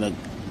Ryan ain't a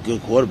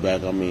good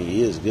quarterback. I mean,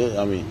 he is good.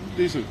 I mean,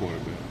 decent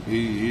quarterback.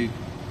 He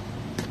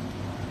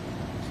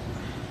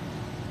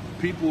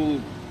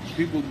people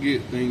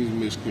get things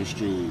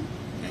misconstrued,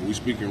 and we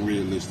speaking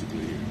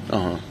realistically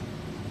here.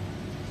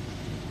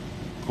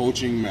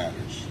 Coaching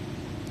matters.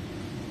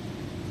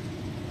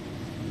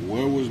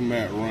 Where was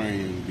Matt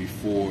Ryan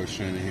before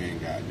Shanahan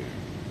got there?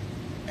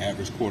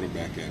 Average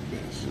quarterback at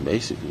best.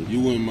 Basically. You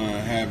wouldn't mind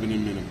having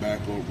him in a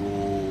backup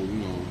role. You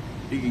know,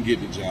 he can get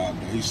the job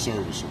done. He's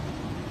serviceable.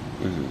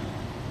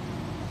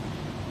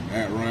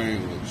 Matt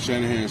Ryan,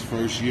 Shanahan's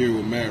first year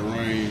with Matt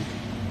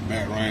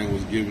Ryan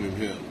was giving him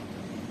hell.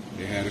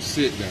 They had a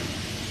sit down.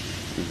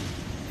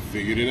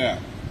 Figured it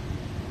out.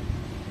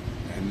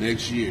 And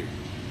next year,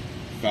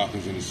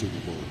 Falcons in the Super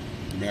Bowl.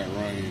 Matt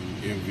Ryan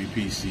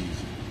MVP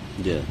season.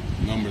 Yeah.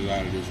 Numbers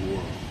out of this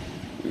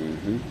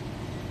world.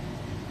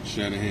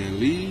 Shanahan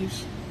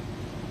leaves.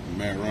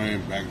 Matt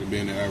Ryan back to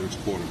being the average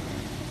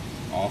quarterback.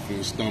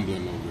 Offense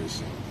stumbling over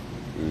itself.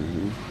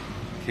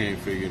 Can't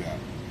figure it out.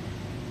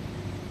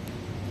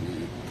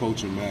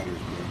 Coaching matters,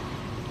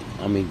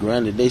 bro. I mean,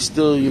 granted, they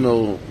still, you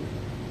know,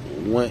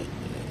 went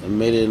and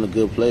made it in a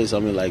good place. I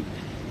mean, like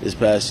this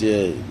past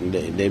year,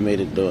 they made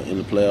it in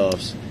the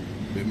playoffs.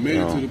 They made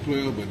it to the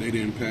playoffs, but they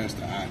didn't pass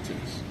the eye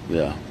test.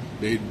 Yeah.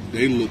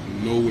 They looked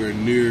nowhere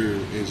near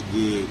as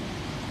good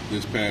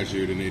this past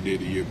year than they did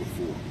the year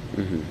before.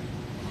 You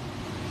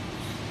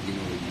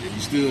know,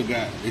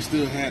 they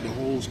still had the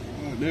whole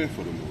squad there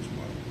for the most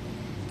part.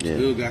 Yeah.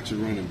 Still got your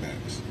running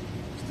backs.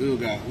 Still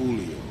got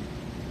Julio.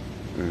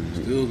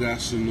 Still got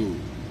Sanu.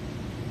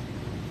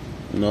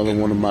 Another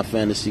one of my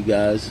fantasy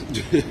guys.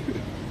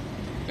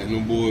 And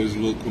them boys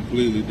look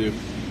completely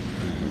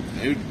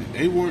different.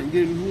 They weren't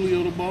getting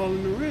Julio the ball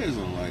in the red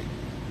zone. Like,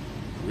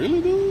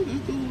 really, dude? This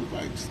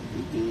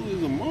dude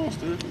is a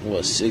monster.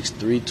 What,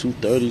 6'3",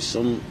 230,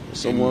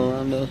 somewhere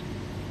around there?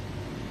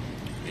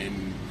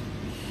 And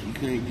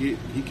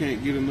he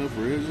can't get enough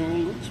red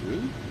zone looks,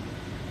 really?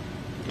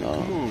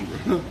 Like, come on,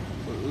 bro.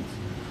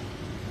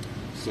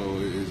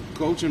 So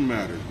coaching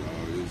matters, dog.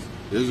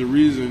 There's a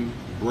reason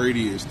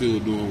Brady is still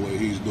doing what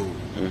he's doing.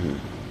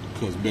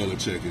 Because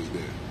Belichick is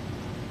there.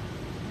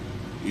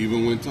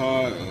 Even when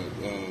Todd,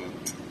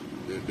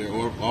 their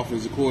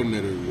offensive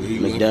coordinator, when he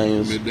left,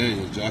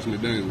 Josh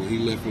McDaniels, when he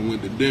left and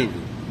went to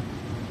Denver,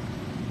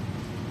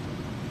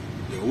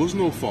 there was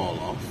no fall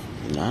off.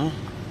 No.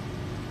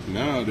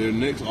 Now their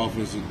next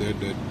offensive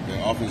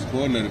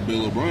coordinator,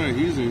 Bill O'Brien,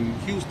 he's in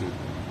Houston.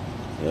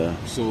 Yeah.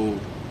 So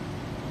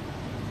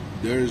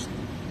there's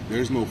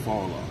no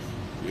fall off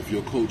if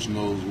your coach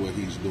knows what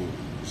he's doing.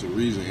 It's a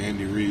reason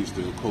Andy Reid's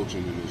still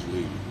coaching in this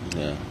league.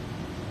 Yeah.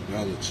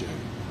 Belichick.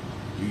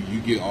 You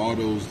get all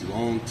those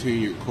long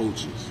tenured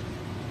coaches.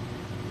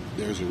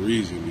 There's a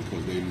reason,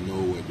 because they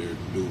know what they're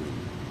doing.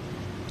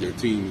 Their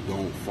teams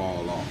don't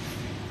fall off.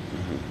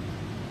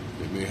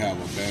 They may have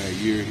a bad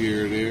year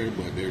here or there,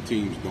 but their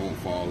teams don't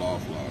fall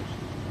off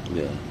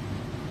largely. Yeah.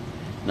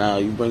 Now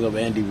you bring up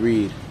Andy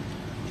Reid.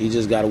 He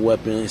just got a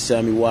weapon in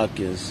Sammy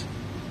Watkins.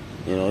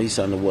 You know, he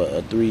signed a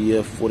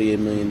 3-year, $48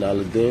 million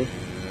deal. Yeah,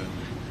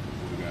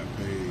 we got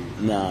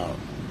paid. Now,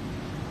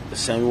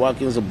 Sammy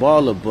Watkins a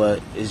baller,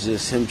 but it's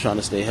just him trying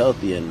to stay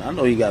healthy. And I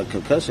know he got a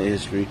concussion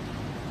history.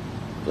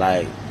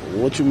 Like,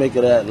 what you make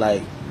of that?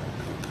 Like,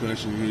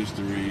 concussion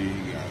history,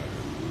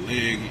 got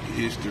leg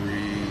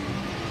history.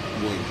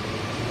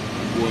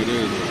 Boy,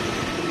 there's a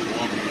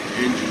walking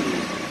injury.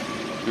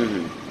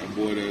 That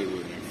boy, there's an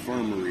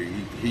infirmary.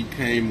 He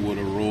came with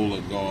a roll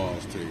of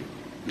gauze tape.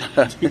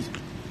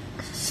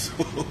 So,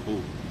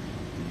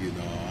 you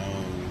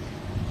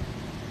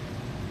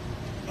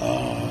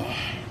know,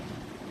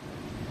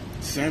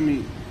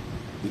 Sammy,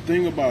 the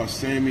thing about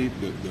Sammy,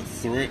 the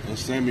threat of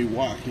Sammy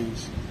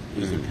Watkins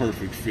is a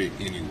perfect fit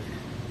anyway.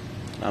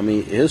 I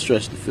mean, he'll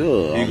stretch the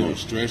field. He's going to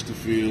stretch the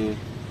field,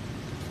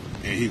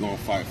 and he's going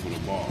to fight for the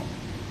ball.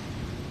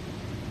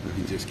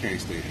 He just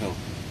can't stay healthy.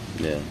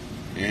 Yeah.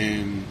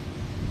 And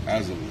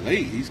as of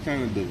late, he's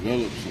kind of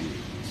developed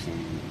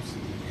some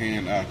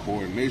hand-eye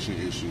coordination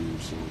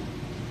issues. So,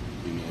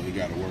 you know, he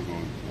got to work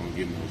on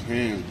getting those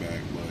hands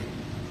back.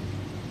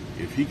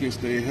 But if he can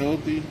stay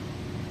healthy,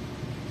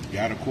 you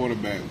got a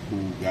quarterback who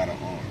got an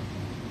arm.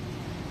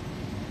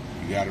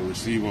 You got a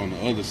receiver on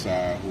the other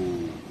side who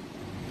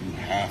you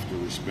have to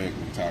respect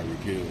with Tyreek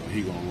Hill, or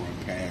he gonna run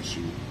past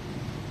you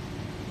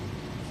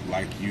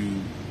like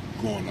you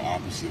going the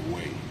opposite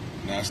way.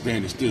 Not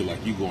standing still,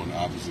 like you going the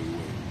opposite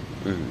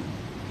way.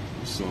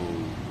 So,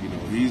 you know,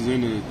 he's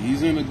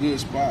in a good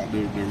spot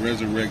to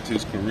resurrect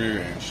his career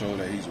and show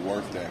that he's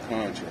worth that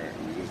contract.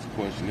 Because the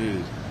question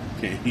is,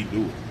 can he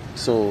do it?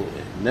 So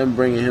them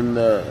bringing him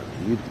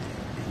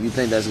you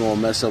think that's gonna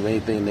mess up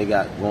anything they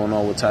got going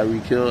on with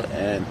Tyreek Hill?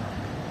 And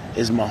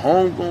is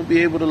Mahomes gonna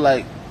be able to,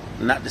 like,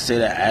 not to say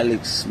that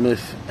Alex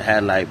Smith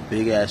had like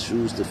big ass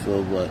shoes to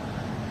fill, but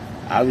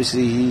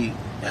obviously he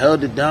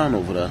held it down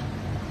over there.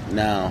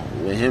 Now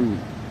with him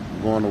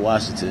going to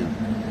Washington,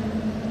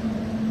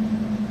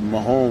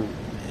 Mahomes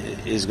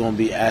is going to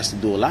be asked to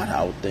do a lot,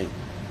 I would think.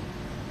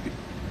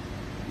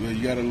 Well,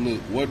 you got to look.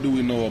 What do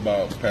we know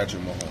about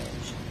Patrick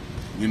Mahomes?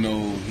 We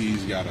know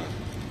he's got a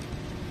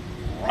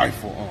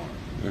rifle arm.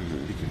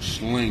 Mm-hmm. He can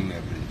sling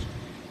that bitch.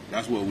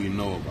 That's what we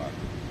know about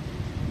him.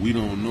 We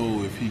don't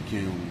know if he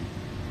can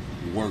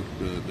work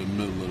the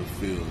middle of the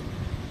field.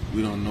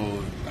 We don't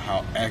know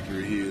how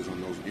accurate he is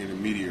on those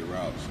intermediate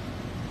routes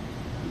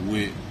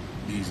with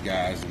these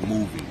guys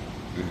moving.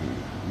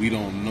 Mm-hmm. We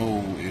don't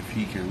know if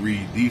he can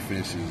read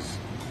defenses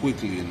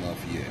quickly enough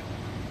yet.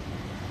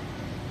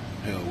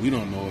 Hell, we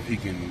don't know if he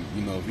can,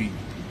 if he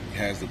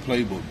has the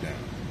playbook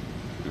down.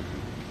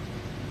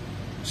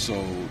 Mm-hmm.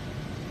 So,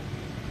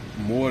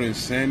 more than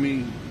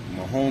Sammy,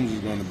 Mahomes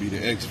is going to be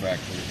the X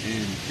factor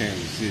in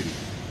Kansas City.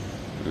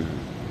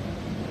 Mm-hmm.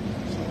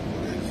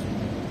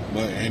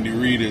 But Andy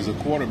Reid is a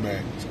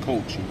quarterback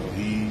coach.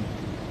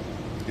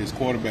 His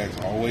quarterback's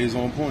always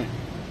on point.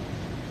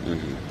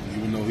 Mm-hmm.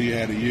 Even though he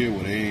had a year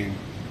where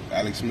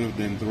Alex Smith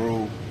didn't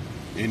throw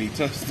any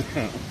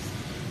touchdowns.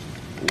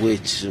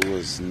 Which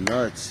was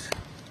nuts.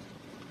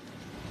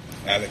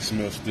 Alex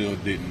Smith still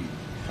didn't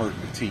hurt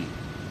the team.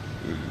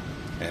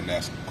 Mm-hmm. And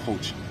that's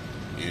coaching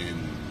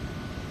in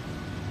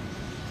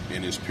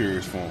its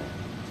purest form.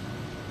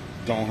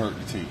 Don't hurt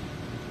the team.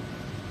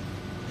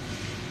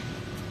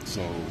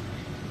 So,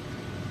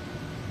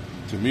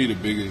 to me,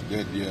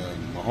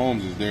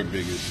 Mahomes is their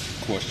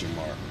biggest question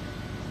mark.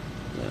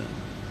 Yeah.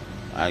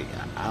 I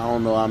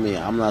don't know. I mean,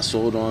 I'm not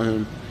sold on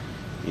him,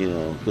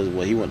 because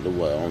he went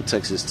to on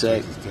Texas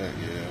Tech. Texas Tech,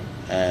 yeah.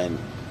 And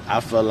I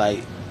felt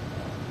like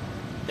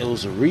it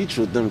was a reach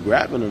with them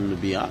grabbing him, to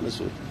be honest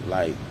with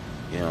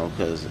you.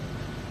 Because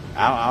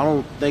I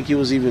don't think he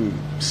was even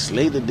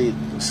slated to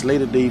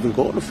even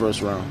go in the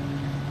first round.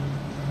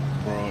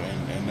 Bro,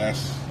 and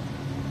that's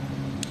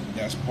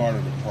part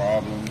of the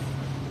problem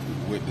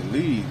with the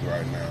league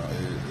right now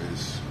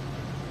is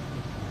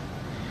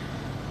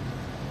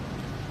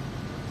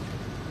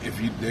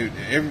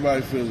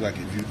everybody feels like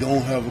if you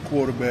don't have a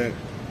quarterback,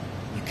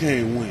 you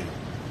can't win.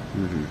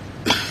 Mm-hmm.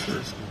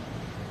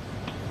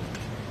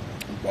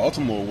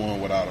 Baltimore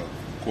won without a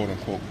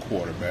quote-unquote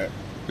quarterback.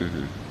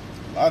 Mm-hmm.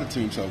 A lot of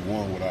teams have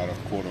won without a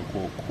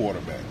quote-unquote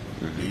quarterback.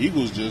 Mm-hmm. The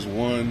Eagles just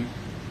won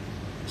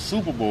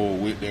Super Bowl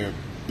with their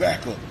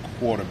backup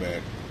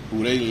quarterback,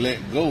 who they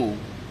let go.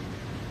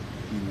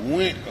 He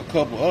went a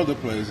couple other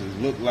places,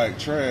 looked like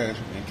trash,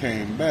 and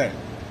came back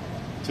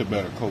to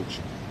better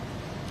coaching.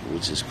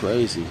 Which is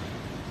crazy.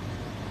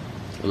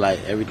 Like,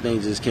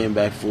 everything just came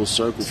back full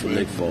circle for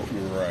Nick Foles.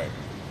 Right.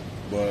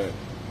 But,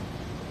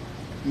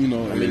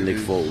 Nick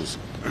Foles.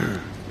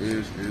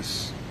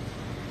 It's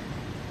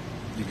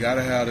you got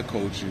to have the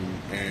coaching,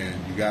 and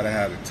you got to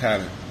have the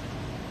talent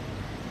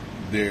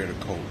there to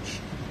coach.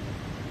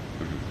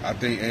 Mm-hmm. I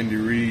think Andy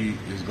Reid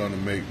is going to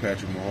make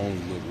Patrick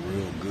Mahomes look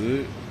real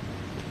good.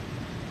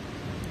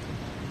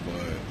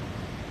 But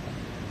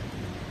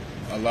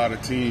a lot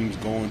of teams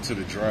go into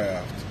the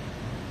draft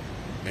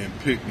and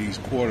pick these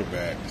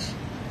quarterbacks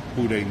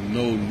who they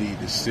know need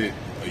to sit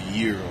a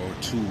year or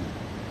two.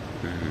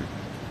 Mm-hmm.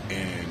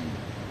 And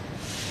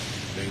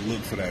they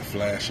look for that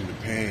flash in the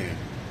pan.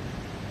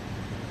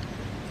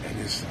 And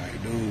it's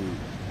like, dude,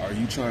 are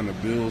you trying to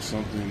build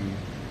something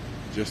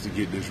just to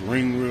get this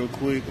ring real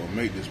quick or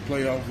make this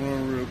playoff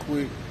run real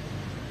quick?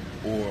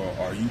 Or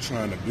are you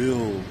trying to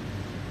build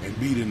and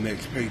be the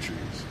next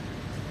Patriots?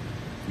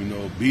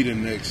 Be the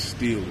next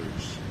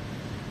Steelers?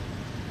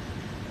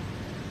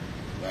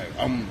 Like,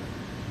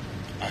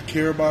 I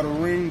care about a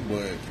ring,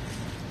 but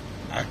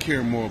I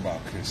care more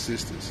about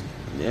consistency.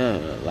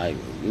 Yeah, like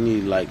you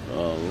need a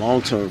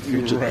long-term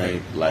future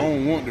thing. Like, I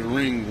don't want the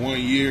ring 1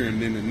 year and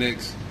then the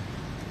next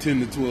 10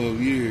 to 12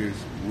 years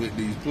with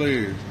these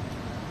players,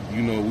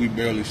 we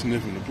barely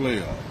sniffing the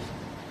playoffs.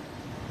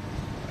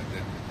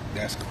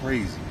 That's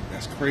crazy.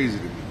 That's crazy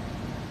to me.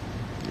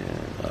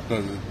 Yeah.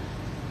 Because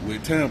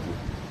with Tampa,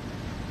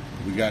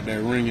 we got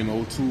that ring in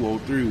 02,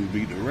 03. We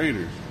beat the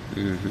Raiders.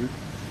 Mm-hmm.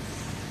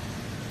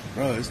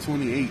 Bro, it's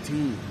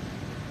 2018.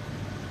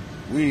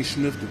 We ain't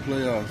sniffed the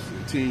playoffs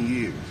in 10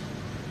 years.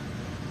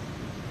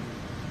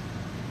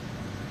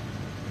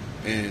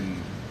 And,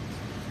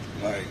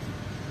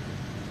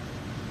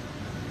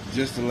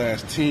 just the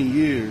last 10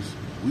 years,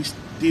 we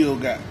still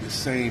got the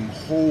same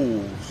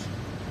holes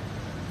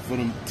for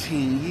them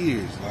 10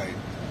 years. Like,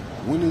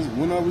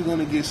 when are we going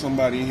to get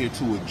somebody in here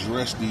to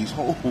address these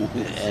holes?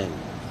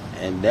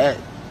 And that,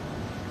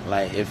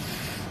 if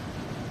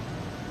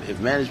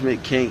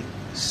management can't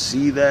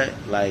see that,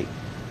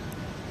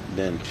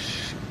 then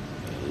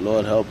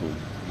Lord help them.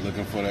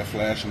 Looking for that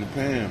flash in the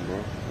pan,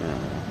 bro. Yeah.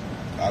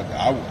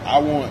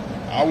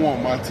 I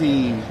want my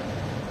team.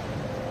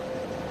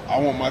 I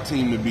want my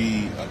team to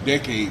be a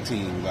decade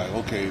team. Like,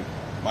 okay,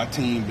 my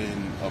team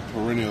been a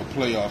perennial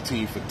playoff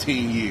team for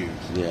 10 years.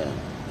 Yeah.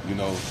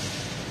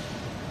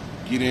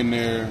 Get in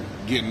there,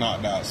 get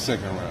knocked out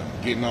second round,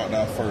 get knocked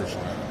out first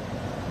round,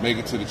 make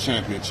it to the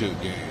championship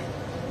game.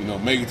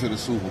 Make it to the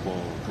Super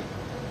Bowl.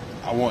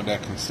 I want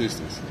that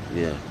consistency.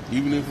 Yeah.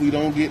 Even if we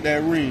don't get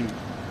that ring,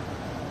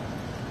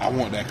 I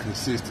want that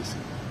consistency.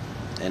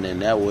 And then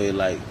that way,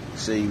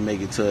 say you make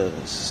it to a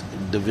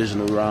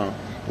divisional round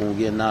boom,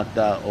 get knocked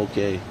out.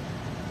 Okay,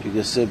 you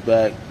can sit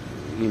back,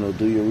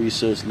 do your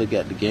research, look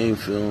at the game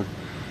film,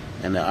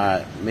 and then, all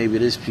right, maybe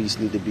this piece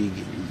need to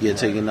get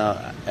taken out,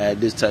 add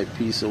this type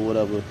piece or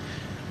whatever,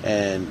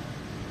 and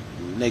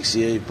next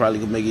year you probably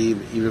can make it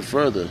even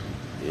further,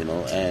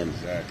 and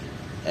Exactly.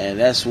 and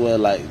that's where,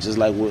 like, just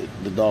like with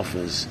the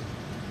Dolphins,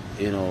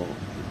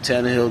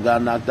 Tannehill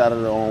got knocked out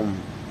of the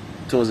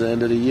towards the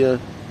end of the year.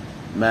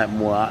 Matt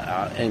Moore,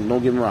 and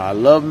don't get me wrong, I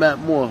love Matt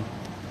Moore,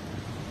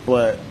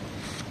 but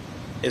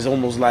it's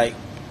almost like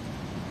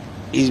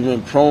he's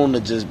been prone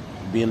to just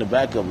being the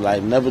backup,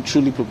 like never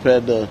truly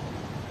prepared to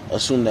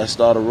assume that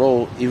starter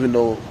role, even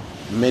though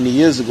many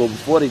years ago,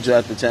 before they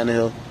drafted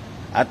Tannehill,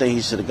 I think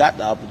he should have got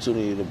the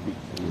opportunity to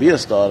be a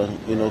starter,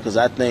 because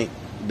I think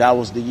that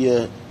was the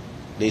year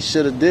they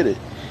should have did it.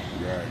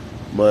 Right.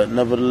 But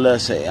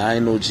nevertheless, hey, I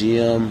ain't no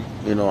GM,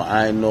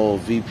 I ain't no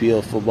VP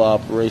of football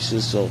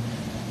operations, so,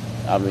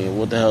 I mean,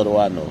 what the hell do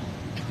I know?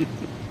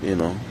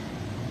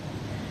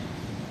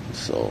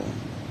 So,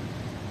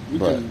 You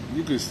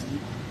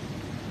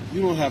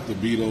don't have to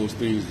be those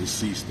things to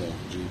see stuff,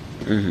 G.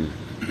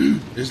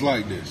 Mm-hmm. It's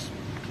like this.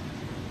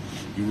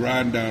 You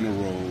riding down the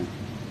road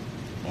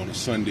on a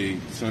Sunday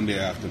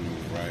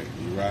afternoon, right?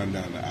 You riding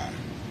down the I.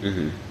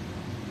 Mm-hmm.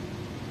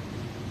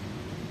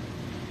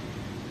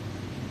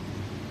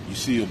 You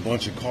see a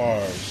bunch of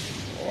cars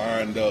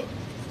lined up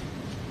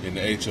in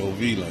the HOV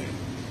lane.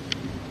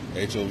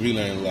 HOV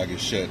lane like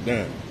it's shut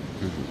down.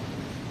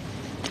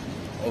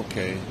 Mm-hmm.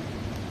 Okay.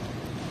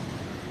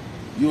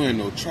 You ain't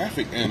no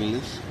traffic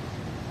analyst,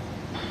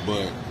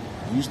 but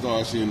you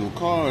start seeing the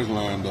cars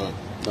lined up.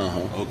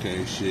 Uh-huh.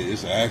 Okay, shit,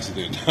 it's an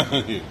accident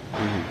down here.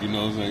 Mm-hmm. You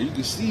know what I'm saying? You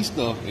can see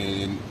stuff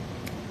and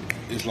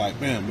it's like,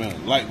 bam,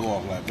 bam, light go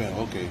off, like, bam,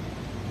 okay,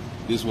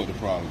 this is what the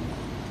problem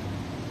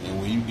is. And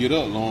when you get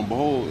up, lo and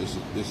behold,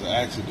 it's an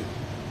accident.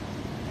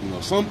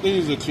 Some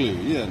things are clear.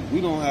 Yeah,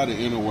 we don't have the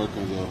inner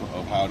workings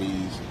of how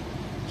these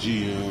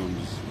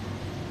GMs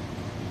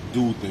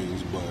do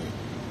things, but,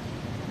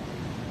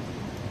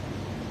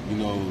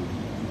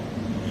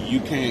 you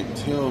can't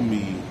tell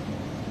me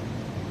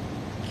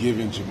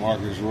giving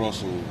Jamarcus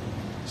Russell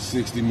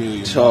 $60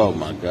 million. Oh,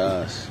 my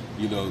gosh.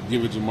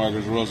 Giving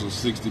Jamarcus Russell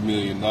 $60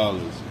 million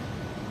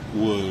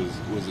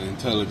was an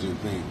intelligent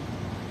thing.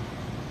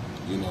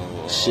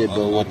 Shit,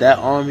 but with that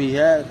arm he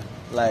had,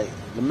 like,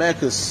 the man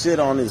could sit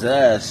on his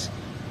ass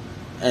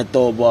and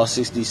throw a ball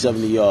 60,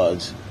 70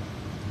 yards.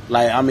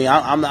 Like, I mean,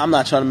 I'm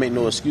not trying to make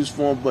no excuse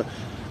for him, but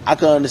I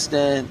can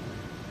understand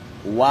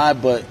why,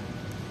 but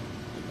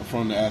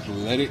from the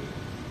athletic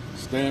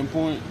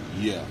standpoint,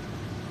 yeah.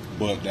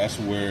 But that's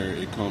where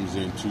it comes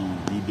into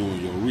you doing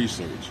your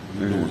research,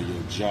 you doing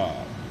your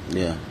job.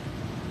 Yeah.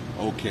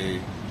 Okay,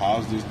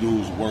 how's this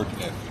dude's work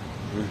ethic?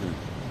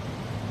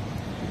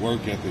 Mm-hmm.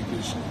 Work ethic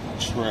is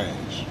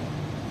trash.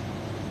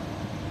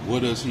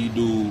 What does he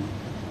do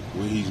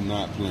when he's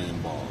not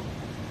playing ball?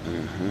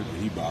 Mm-hmm.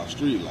 He by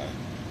street life,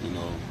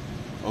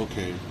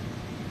 Okay,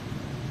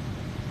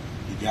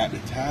 he got the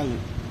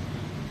talent.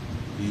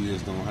 He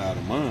just don't have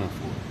the mind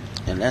for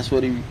it. And that's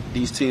what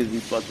these teams be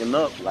fucking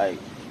up. Like,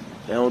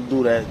 they don't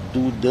do that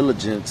due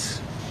diligence,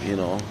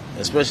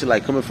 especially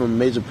like coming from a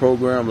major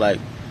program like,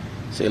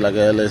 say, like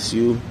a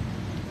LSU,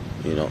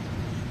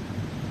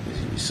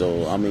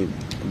 So, I mean,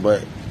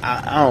 but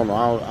I don't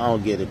know. I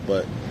don't get it,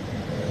 but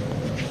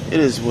it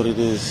is what it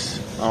is.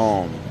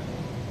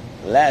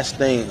 Last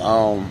thing,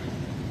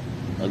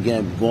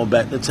 again, going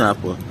back to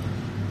Tampa,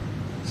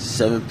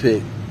 7th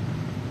pick.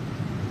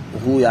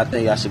 Who y'all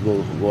think I should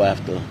go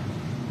after?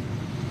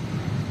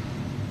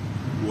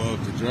 Well,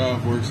 if the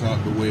draft works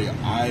out the way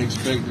I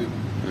expected,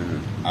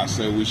 I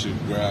say we should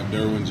grab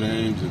Derwin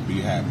James and be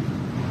happy.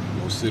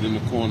 Go sit in the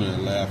corner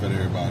and laugh at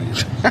everybody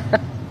else.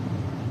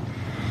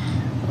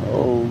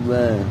 Oh,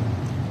 man.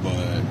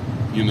 But,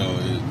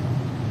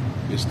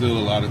 it's still a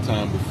lot of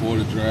time before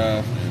the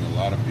draft, and a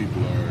lot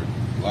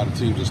of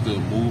teams are still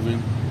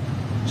moving.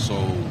 So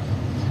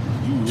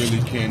you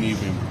really can't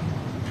even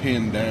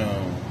pin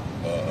down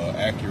an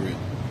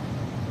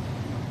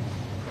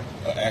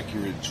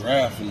accurate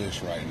draft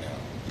list right now.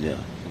 Yeah.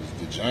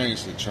 The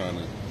Giants are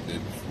the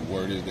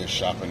word is they're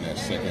shopping that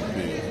second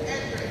pick.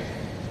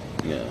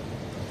 Yeah.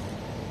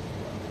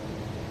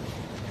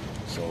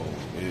 So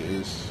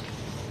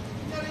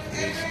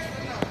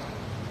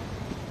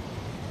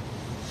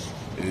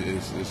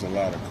it's a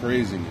lot of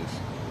craziness,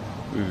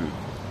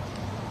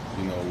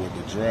 with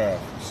the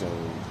draft. So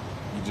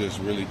you just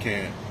really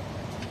can't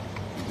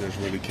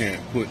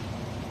put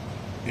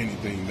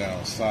anything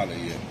down solid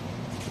yet.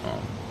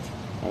 Oh,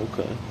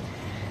 okay.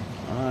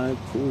 All right,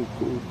 cool.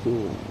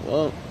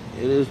 Well,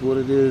 it is what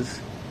it is.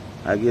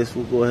 I guess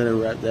we'll go ahead and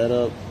wrap that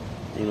up.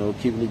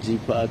 Keeping the G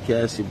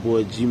podcast, your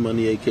boy G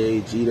Money, aka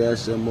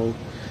G-Mo.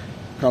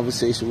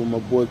 Conversation with my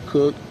boy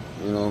Cook.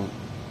 And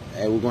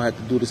we're gonna have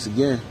to do this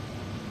again.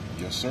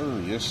 Yes, sir.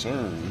 You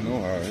know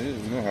how it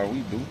is. You know how we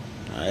do.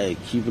 All right,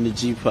 Keeping the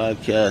G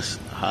podcast.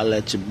 Holla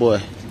at your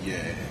boy.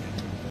 Yeah.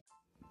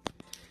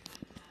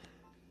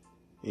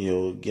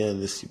 Again,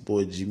 this is your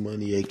boy G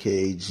Money,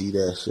 aka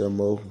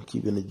G-MO,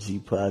 keeping the G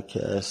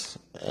podcast.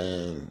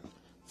 And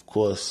of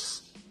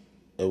course,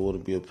 it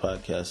wouldn't be a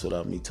podcast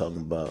without me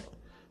talking about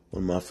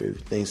one of my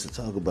favorite things to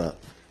talk about.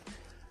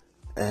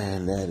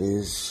 And that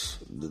is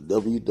the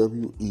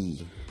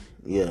WWE.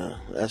 Yeah,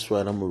 that's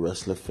right, I'm a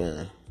wrestling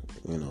fan,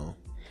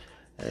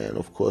 And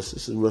of course,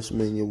 this is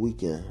WrestleMania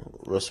weekend.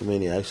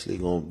 WrestleMania actually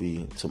going to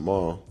be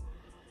tomorrow.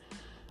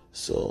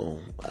 So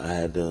I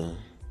had to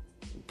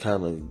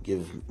kind of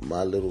give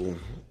my little,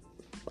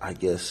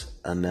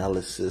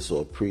 analysis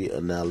or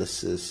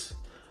pre-analysis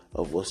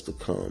of what's to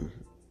come.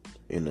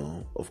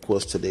 Of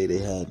course, today they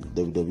had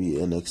WWE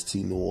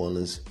NXT New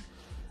Orleans.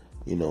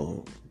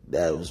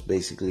 That was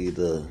basically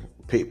the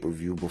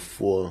pay-per-view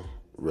before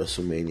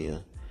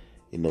WrestleMania,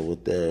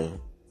 with their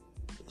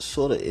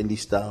sort of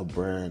indie-style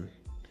brand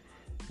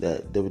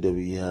that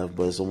WWE have,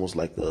 but it's almost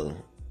like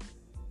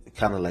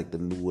kind of like the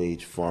New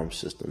Age farm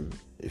system,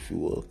 if you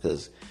will,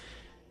 because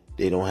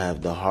they don't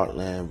have the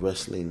Heartland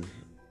Wrestling,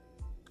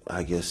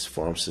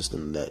 farm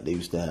system that they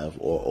used to have,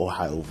 or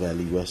Ohio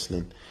Valley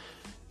Wrestling.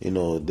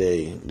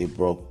 They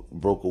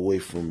broke away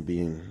from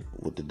being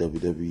with the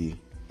WWE.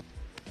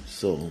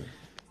 So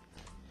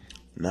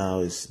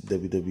now it's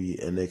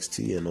WWE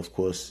NXT, and of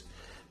course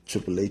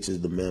Triple H is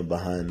the man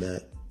behind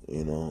that.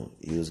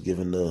 He was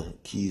given the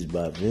keys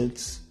by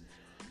Vince,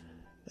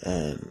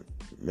 and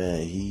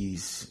man, he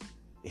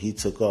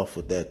took off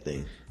with that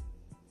thing,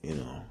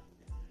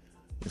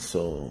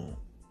 So,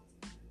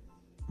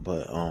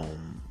 but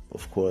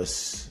of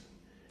course,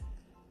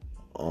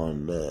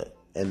 on the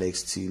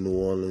NXT New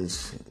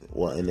Orleans,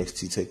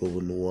 NXT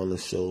Takeover New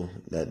Orleans show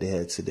that they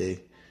had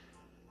today,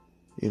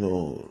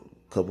 a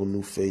couple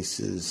new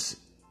faces,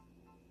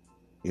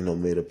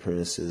 made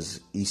appearances.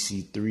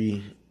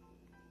 EC3,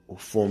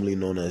 formerly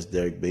known as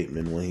Derek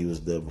Bateman when he was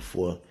there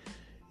before,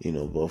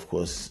 but of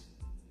course,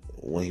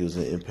 when he was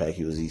in Impact,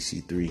 he was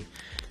EC3.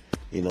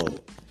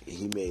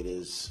 He made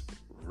his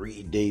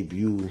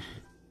re-debut,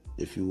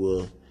 if you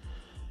will.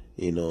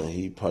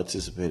 He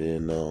participated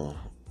in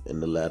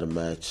the ladder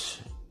match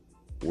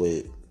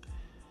with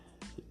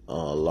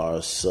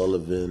Lars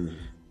Sullivan,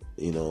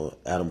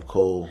 Adam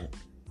Cole.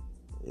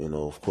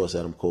 Of course,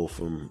 Adam Cole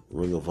from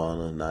Ring of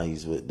Honor. Now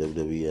he's with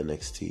WWE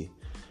NXT.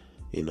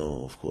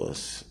 Of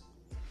course,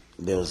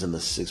 there was in the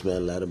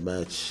 6-man ladder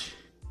match.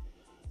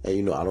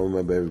 And, I don't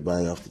remember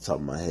everybody off the top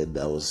of my head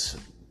that was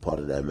part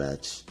of that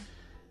match.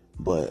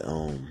 But,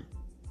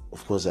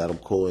 of course, Adam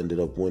Cole ended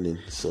up winning.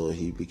 So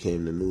he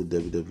became the new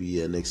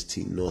WWE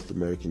NXT North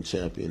American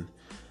champion.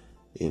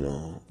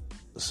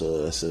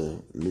 So that's a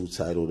new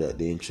title that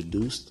they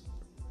introduced.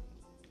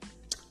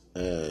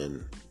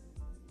 And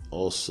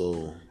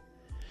also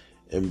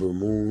Ember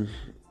Moon,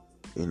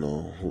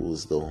 who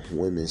was the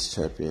women's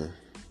champion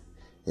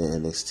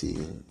in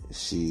NXT.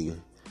 She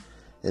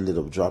ended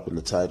up dropping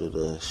the title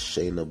to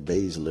Shayna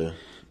Baszler,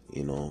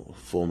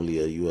 formerly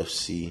a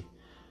UFC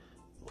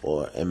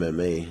or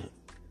MMA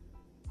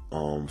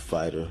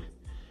fighter.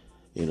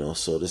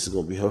 So this is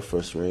going to be her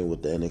first reign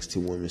with the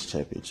NXT Women's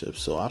Championship.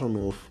 So I don't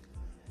know if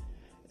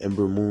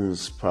Ember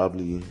Moon's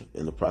probably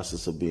in the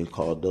process of being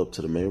called up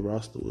to the main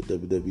roster with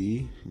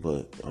WWE,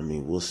 but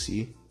we'll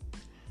see.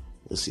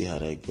 We'll see how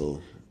that goes,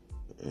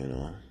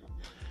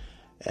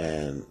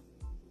 And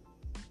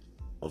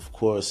of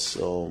course,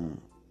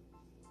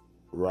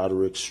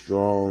 Roderick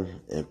Strong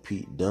and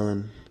Pete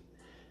Dunne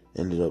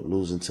ended up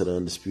losing to the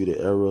Undisputed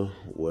Era,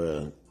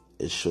 where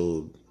it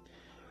showed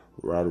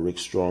Roderick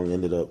Strong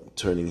ended up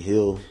turning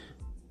heel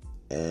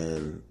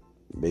and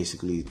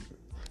basically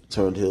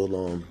turned heel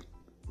on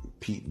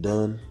Pete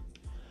Dunne,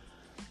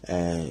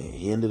 and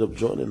he ended up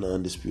joining the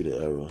Undisputed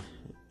Era.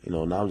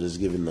 Now I'm just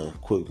giving a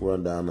quick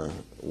rundown of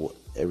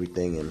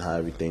everything and how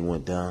everything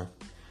went down,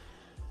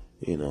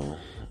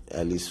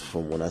 at least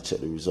from when I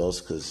checked the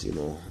results, because,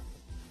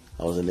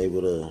 I wasn't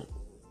able to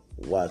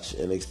watch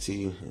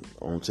NXT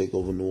on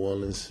TakeOver New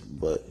Orleans,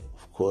 but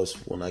of course,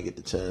 when I get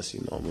the chance,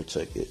 I'm going to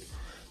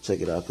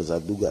check it out, because I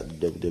do got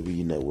the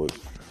WWE Network.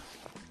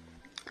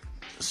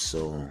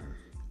 So,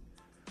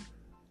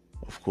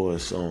 of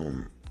course,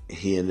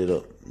 he ended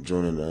up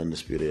joining the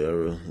Undisputed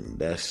Era.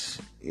 That's,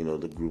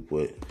 the group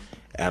with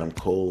Adam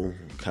Cole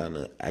kind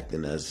of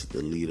acting as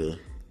the leader,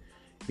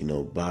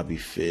 Bobby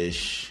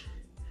Fish,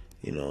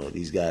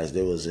 these guys,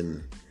 they was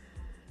in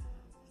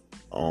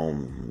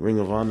Ring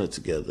of Honor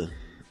together.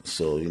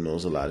 So,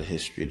 there's a lot of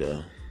history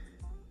there.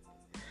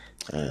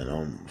 And,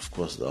 of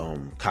course,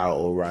 Kyle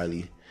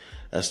O'Reilly,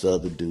 that's the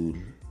other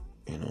dude,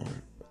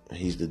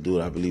 he's the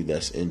dude I believe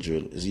that's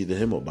injured. It's either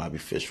him or Bobby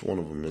Fish. One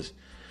of them is,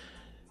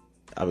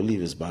 I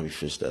believe it's Bobby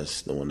Fish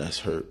that's the one that's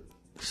hurt.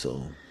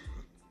 So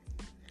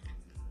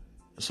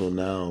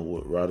now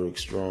with Roderick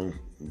Strong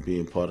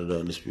being part of the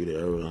Undisputed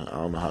Era, I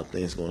don't know how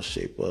things going to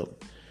shape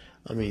up.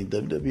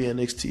 WWE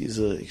NXT is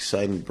an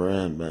exciting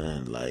brand,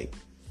 man. Like,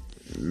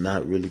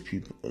 not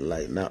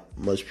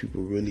much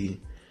people really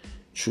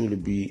truly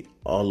be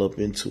all up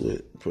into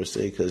it per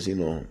se, because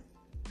the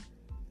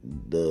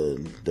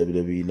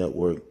WWE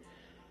Network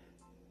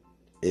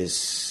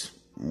is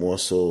more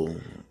so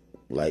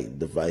like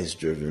device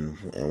driven.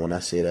 And when I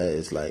say that,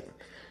 it's like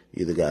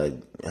you either gotta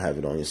have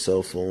it on your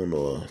cell phone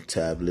or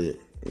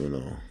tablet,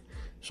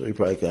 So you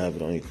probably can have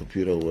it on your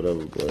computer or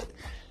whatever, but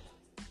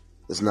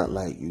it's not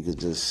like you could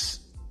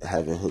just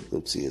have it hooked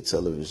up to your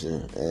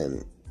television.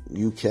 And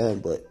you can,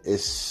 but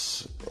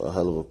it's a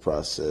hell of a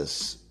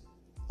process,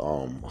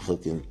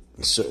 hooking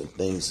certain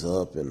things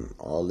up and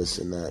all this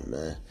and that,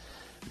 man.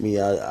 Me,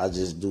 I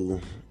just do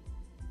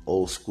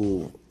old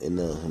school in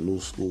the new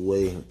school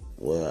way,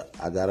 where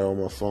I got it on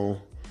my phone,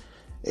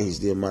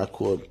 HDMI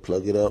cord,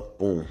 plug it up,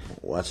 boom,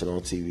 watch it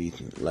on TV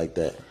like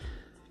that.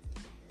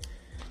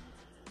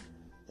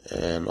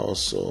 And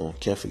also,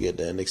 can't forget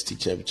the NXT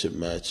Championship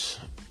match.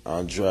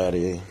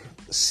 Andrade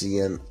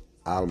Cien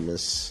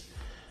Almas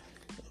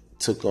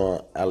took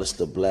on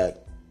Aleister Black,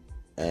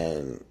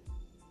 and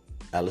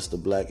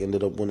Aleister Black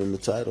ended up winning the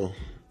title.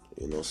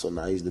 So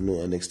now he's the new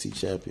NXT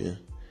champion.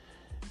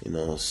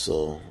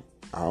 So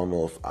I don't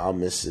know if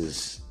Almas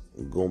is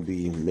gonna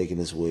be making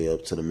his way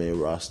up to the main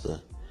roster,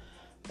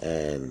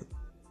 and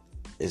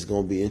it's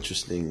gonna be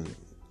interesting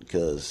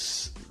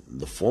because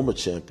the former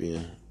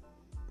champion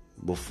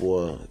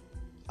before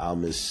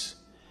Almas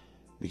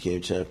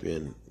became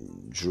champion,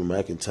 Drew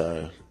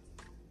McIntyre,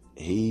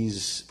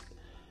 he's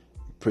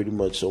pretty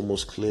much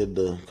almost cleared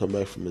to come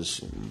back from his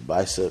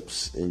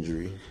biceps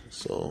injury.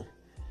 So,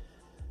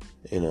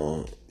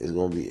 it's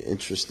going to be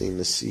interesting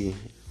to see,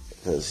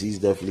 because he's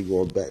definitely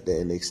going back to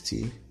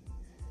NXT,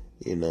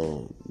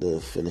 to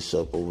finish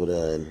up over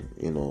there. And,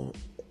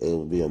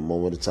 it'll be a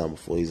moment of time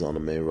before he's on the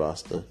main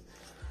roster.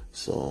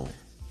 So,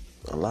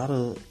 a lot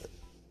of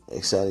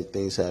exciting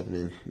things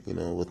happening,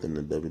 within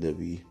the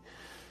WWE.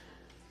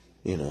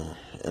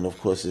 And of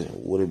course,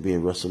 with it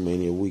being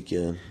WrestleMania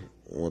weekend,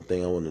 one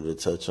thing I wanted to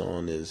touch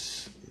on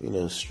is,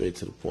 straight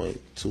to the point,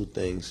 two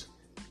things.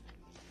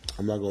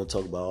 I'm not going to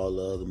talk about all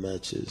the other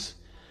matches,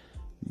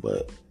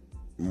 but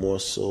more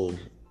so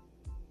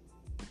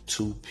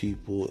two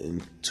people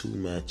in two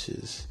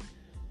matches.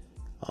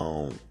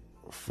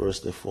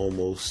 First and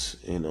foremost,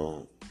 I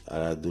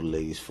gotta do the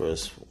ladies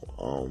first.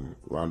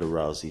 Ronda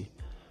Rousey,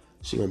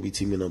 she's going to be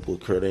teaming up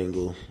with Kurt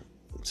Angle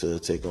to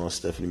take on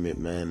Stephanie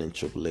McMahon and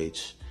Triple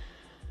H.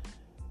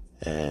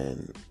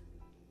 And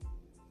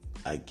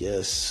I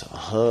guess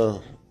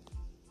her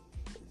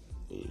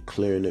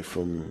clearing it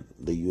from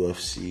the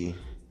UFC,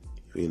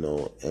 and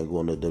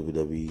going to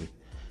WWE,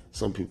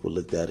 some people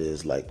looked at it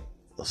as like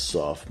a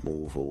soft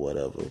move or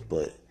whatever.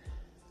 But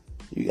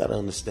you got to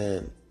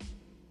understand,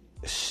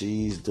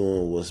 she's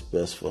doing what's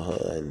best for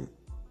her. And,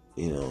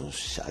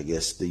 I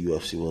guess the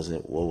UFC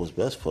wasn't what was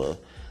best for her.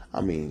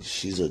 I mean,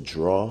 she's a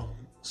draw,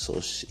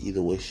 so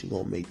either way, she's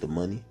going to make the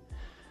money.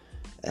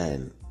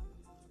 And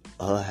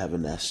her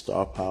having that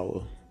star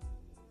power,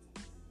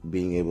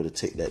 being able to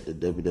take that to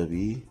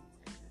WWE,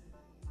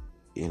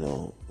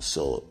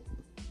 so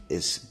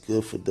it's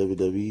good for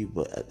WWE,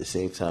 but at the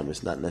same time,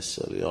 it's not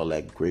necessarily all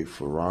that great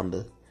for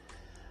Ronda,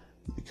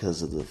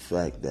 because of the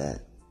fact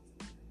that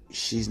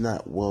she's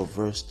not well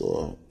versed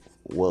or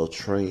well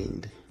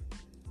trained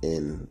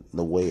in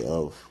the way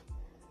of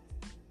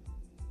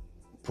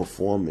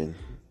performing,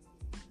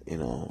 in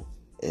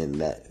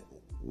that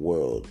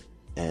world.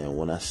 And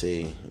when I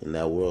say in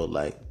that world,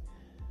 like,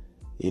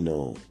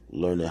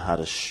 learning how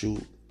to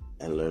shoot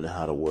and learning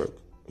how to work,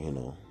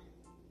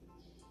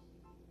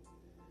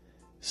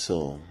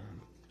 So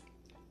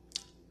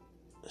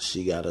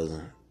she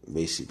gotta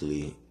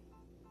basically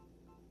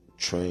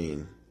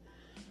train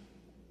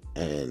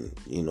and,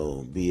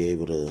 be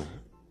able to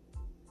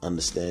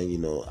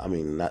understand,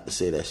 not to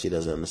say that she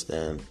doesn't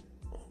understand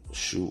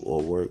shoot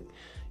or work.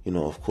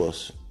 Of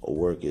course,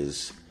 work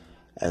is,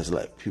 as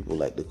like people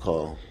like to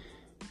call,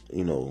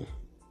 the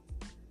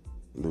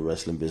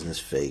wrestling business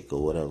fake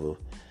or whatever,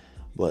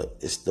 but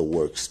it's the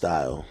work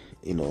style.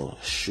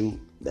 Shoot,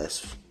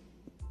 that's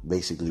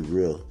basically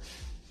real.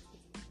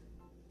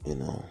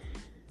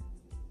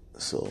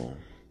 So,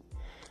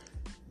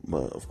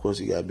 but of course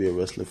you gotta be a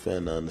wrestling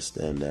fan to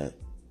understand that,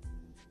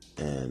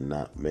 and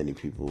not many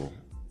people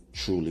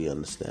truly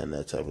understand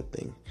that type of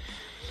thing.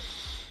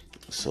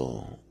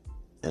 So,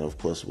 and of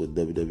course with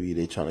WWE,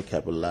 they trying to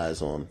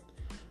capitalize on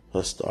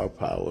her star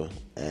power,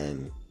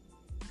 and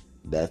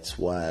that's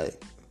why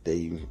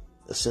they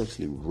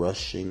essentially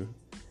rushing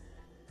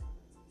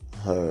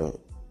her,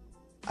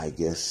 I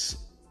guess,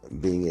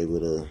 being able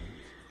to,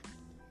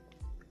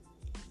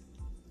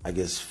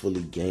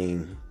 fully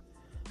gain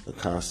the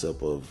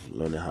concept of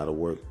learning how to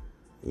work,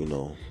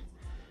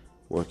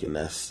 work in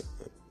that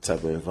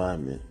type of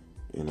environment,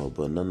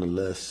 but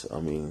nonetheless,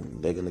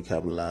 they're going to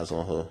capitalize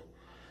on her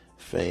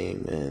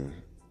fame, and,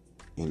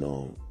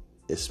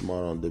 it's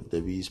smart on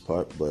WWE's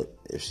part, but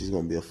if she's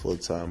going to be a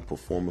full-time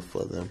performer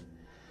for them,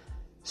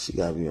 she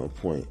got to be on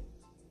point.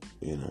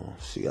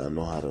 She got to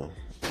know how to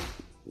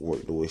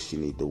work the way she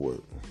need to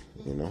work,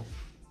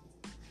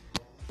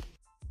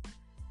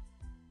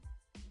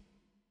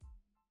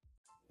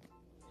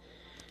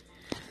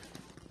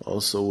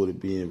 Also, with it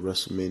being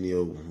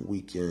WrestleMania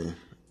weekend,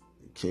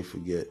 can't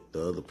forget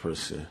the other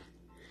person,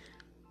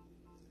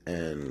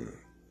 and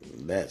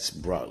that's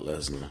Brock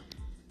Lesnar.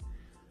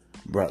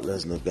 Brock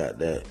Lesnar got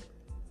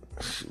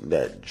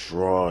that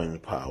drawing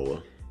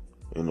power,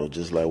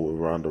 just like with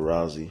Ronda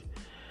Rousey.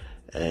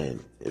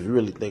 And if you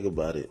really think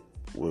about it,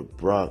 with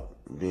Brock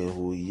being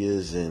who he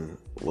is and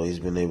what he's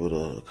been able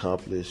to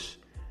accomplish,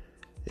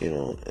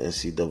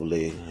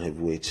 NCAA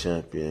heavyweight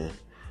champion,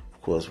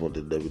 of course, went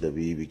to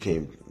WWE,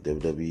 became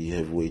WWE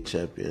heavyweight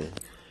champion,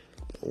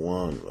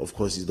 won. Of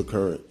course, he's the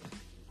current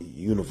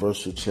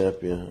Universal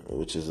champion,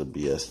 which is a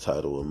BS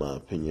title in my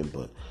opinion,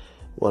 but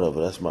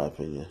whatever, that's my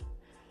opinion.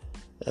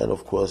 And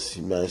of course,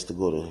 he managed to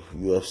go to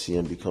UFC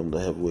and become the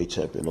heavyweight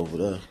champion over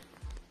there.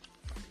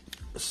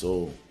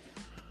 So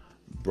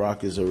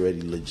Brock is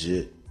already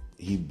legit.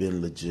 He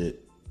been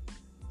legit.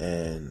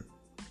 And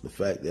the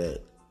fact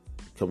that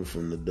coming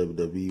from the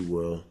WWE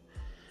world,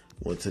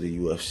 went to the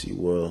UFC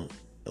world,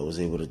 and was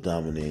able to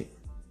dominate,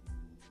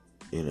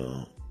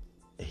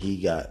 he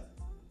got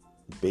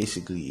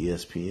basically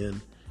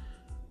ESPN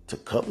to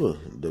cover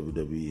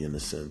WWE in a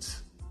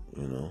sense,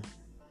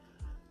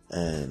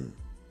 and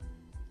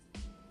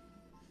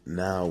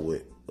now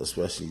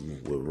especially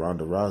with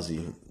Ronda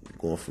Rousey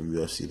going from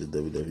UFC to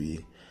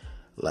WWE,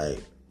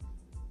 like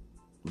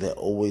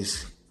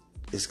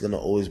it's gonna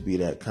always be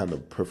that kind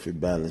of perfect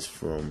balance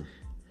from,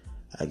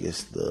 I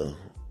guess, the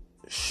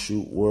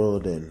shoot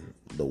world and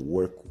the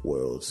work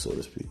world, so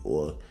to speak,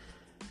 or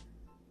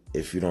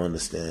if you don't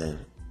understand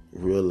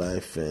real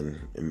life and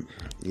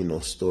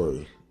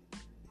story,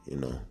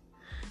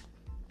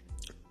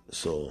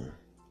 so,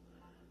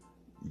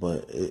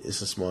 but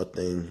it's a smart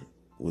thing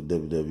with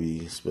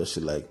WWE,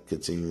 especially like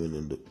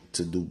continuing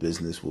to do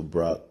business with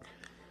Brock.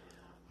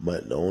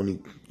 But the only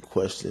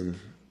question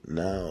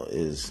now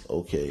is,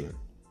 okay,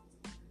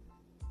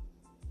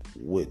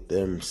 with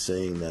them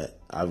saying that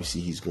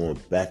obviously he's going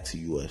back to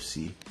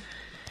UFC,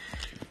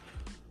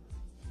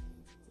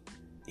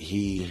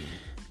 he's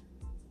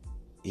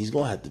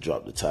gonna have to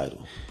drop the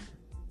title,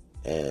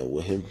 and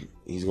with him,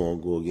 he's gonna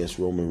go against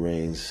Roman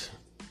Reigns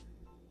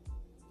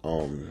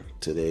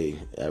today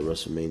at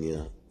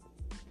WrestleMania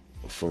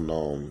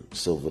from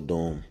Silver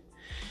Dome.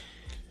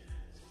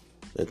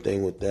 The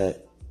thing with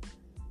that,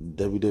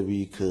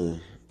 WWE could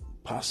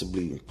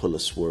possibly pull a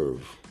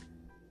swerve,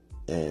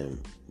 and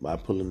by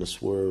pulling the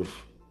swerve,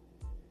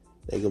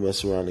 they can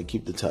mess around and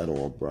keep the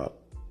title on Brock,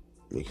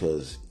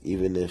 because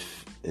even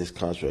if his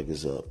contract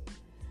is up,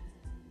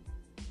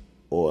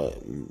 or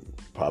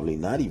probably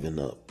not even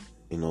up,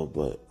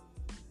 but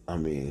I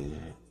mean,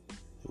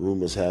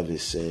 rumors have it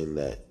saying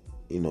that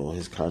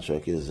his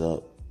contract is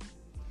up,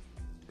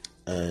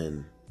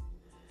 and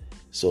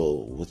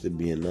so with it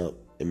being up,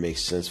 it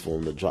makes sense for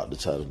him to drop the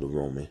title to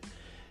Roman,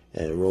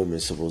 and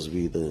Roman's supposed to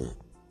be the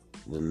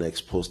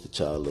next poster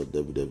child of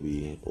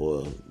WWE,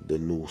 or the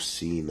new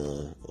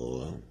Cena,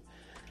 or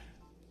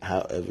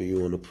however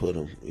you want to put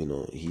him.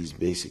 He's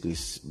basically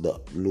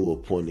the new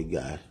appointed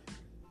guy.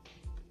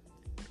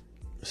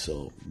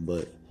 So,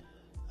 but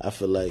I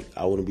feel like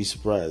I wouldn't be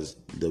surprised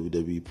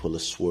WWE pull a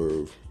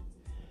swerve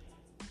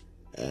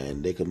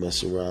and they could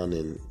mess around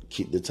and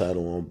keep the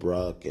title on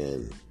Brock,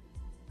 and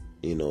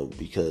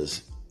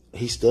because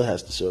he still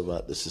has to serve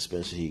out the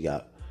suspension he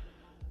got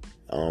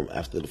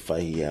after the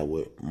fight he had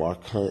with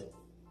Mark Hunt,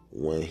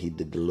 when he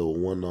did the little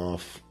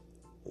one-off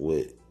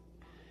with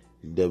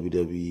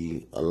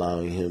WWE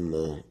allowing him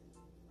to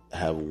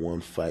have one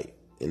fight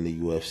in the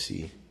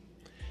UFC.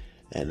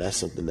 And that's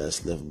something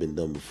that's never been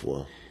done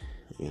before,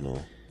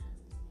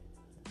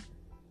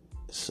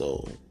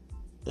 So,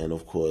 and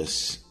of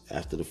course,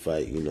 after the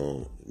fight,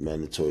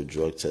 mandatory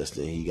drug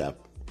testing, he got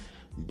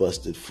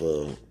busted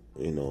for,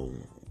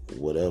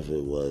 whatever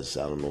it was.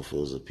 I don't know if it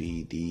was a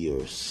PED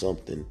or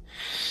something.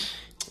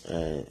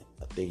 And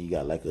I think he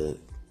got like a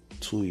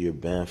 2-year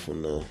ban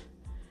from the,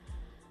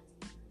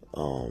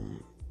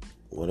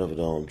 whatever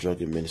the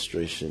Drug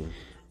Administration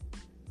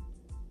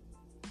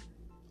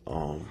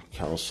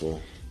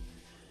Council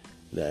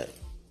that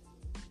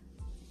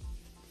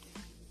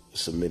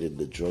submitted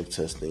the drug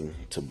testing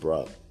to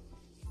Brock.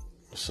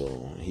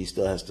 So he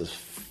still has to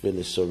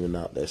finish serving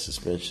out that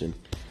suspension.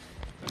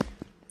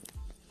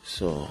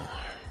 So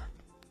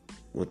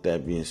with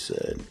that being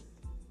said,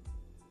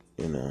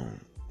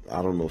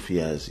 I don't know if he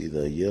has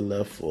either a year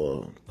left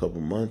or a couple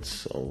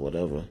months or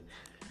whatever.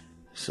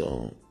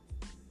 So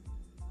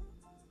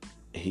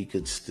he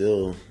could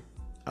still,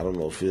 I don't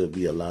know if he'll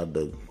be allowed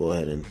to go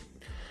ahead and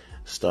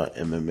start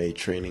MMA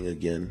training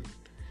again,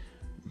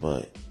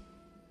 but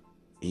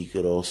he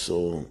could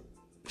also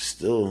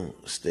still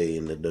stay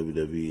in the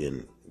WWE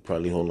and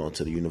probably hold on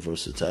to the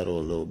Universal title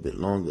a little bit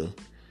longer.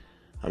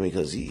 I mean,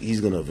 because he's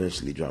going to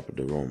eventually drop it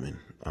to Roman.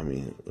 I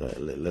mean,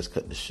 let's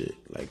cut the shit.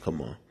 Like,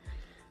 come on.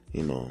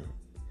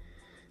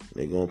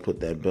 They're going to put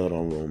that belt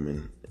on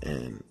Roman,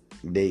 and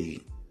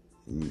they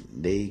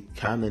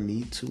kind of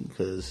need to,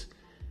 because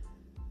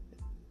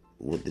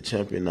with the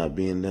champion not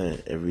being there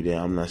every day,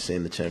 I'm not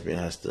saying the champion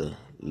has to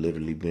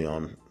literally be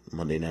on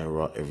Monday Night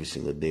Raw every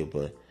single day,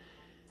 but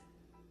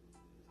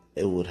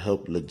it would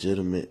help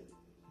legitimize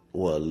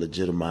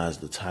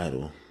the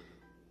title,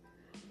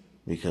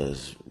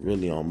 because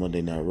really on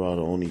Monday Night Raw,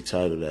 the only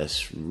title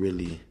that's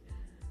really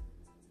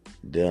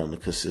there on a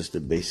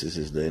consistent basis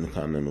is the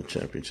Intercontinental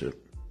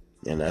Championship.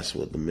 And that's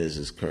what The Miz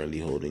is currently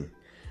holding.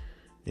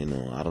 I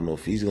don't know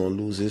if he's going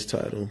to lose his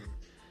title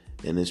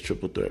in his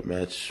triple threat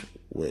match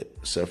with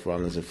Seth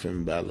Rollins and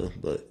Finn Balor,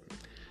 but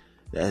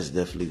that's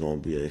definitely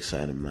going to be an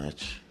exciting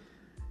match.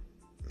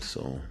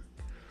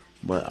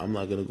 But I'm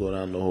not going to go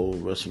down the whole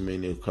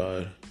WrestleMania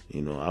card.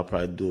 I'll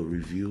probably do a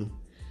review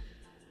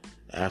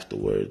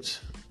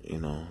afterwards,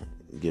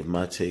 give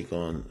my take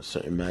on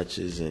certain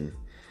matches and,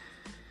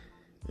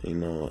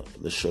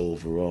 the show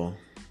overall.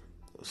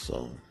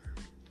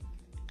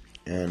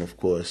 And of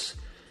course,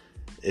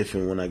 if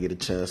and when I get a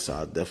chance,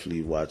 I'll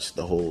definitely watch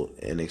the whole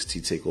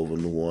NXT TakeOver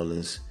New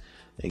Orleans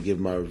and give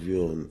my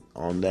review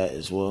on that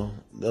as well.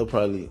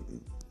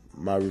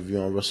 My review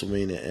on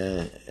WrestleMania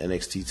and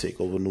NXT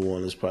TakeOver New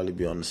Orleans probably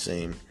be on the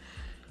same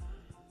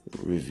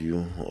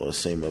review or the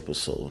same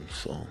episode.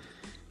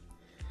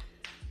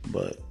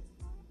 But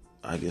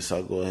I guess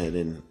I'll go ahead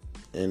and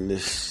end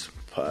this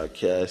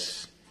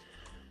podcast.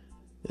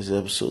 This is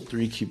episode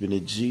 3, Keeping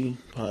It G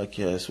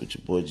podcast with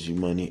your boy G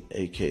Money,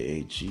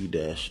 aka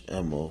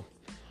G-Mo.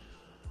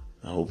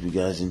 I hope you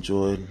guys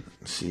enjoyed.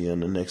 See you on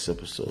the next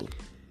episode.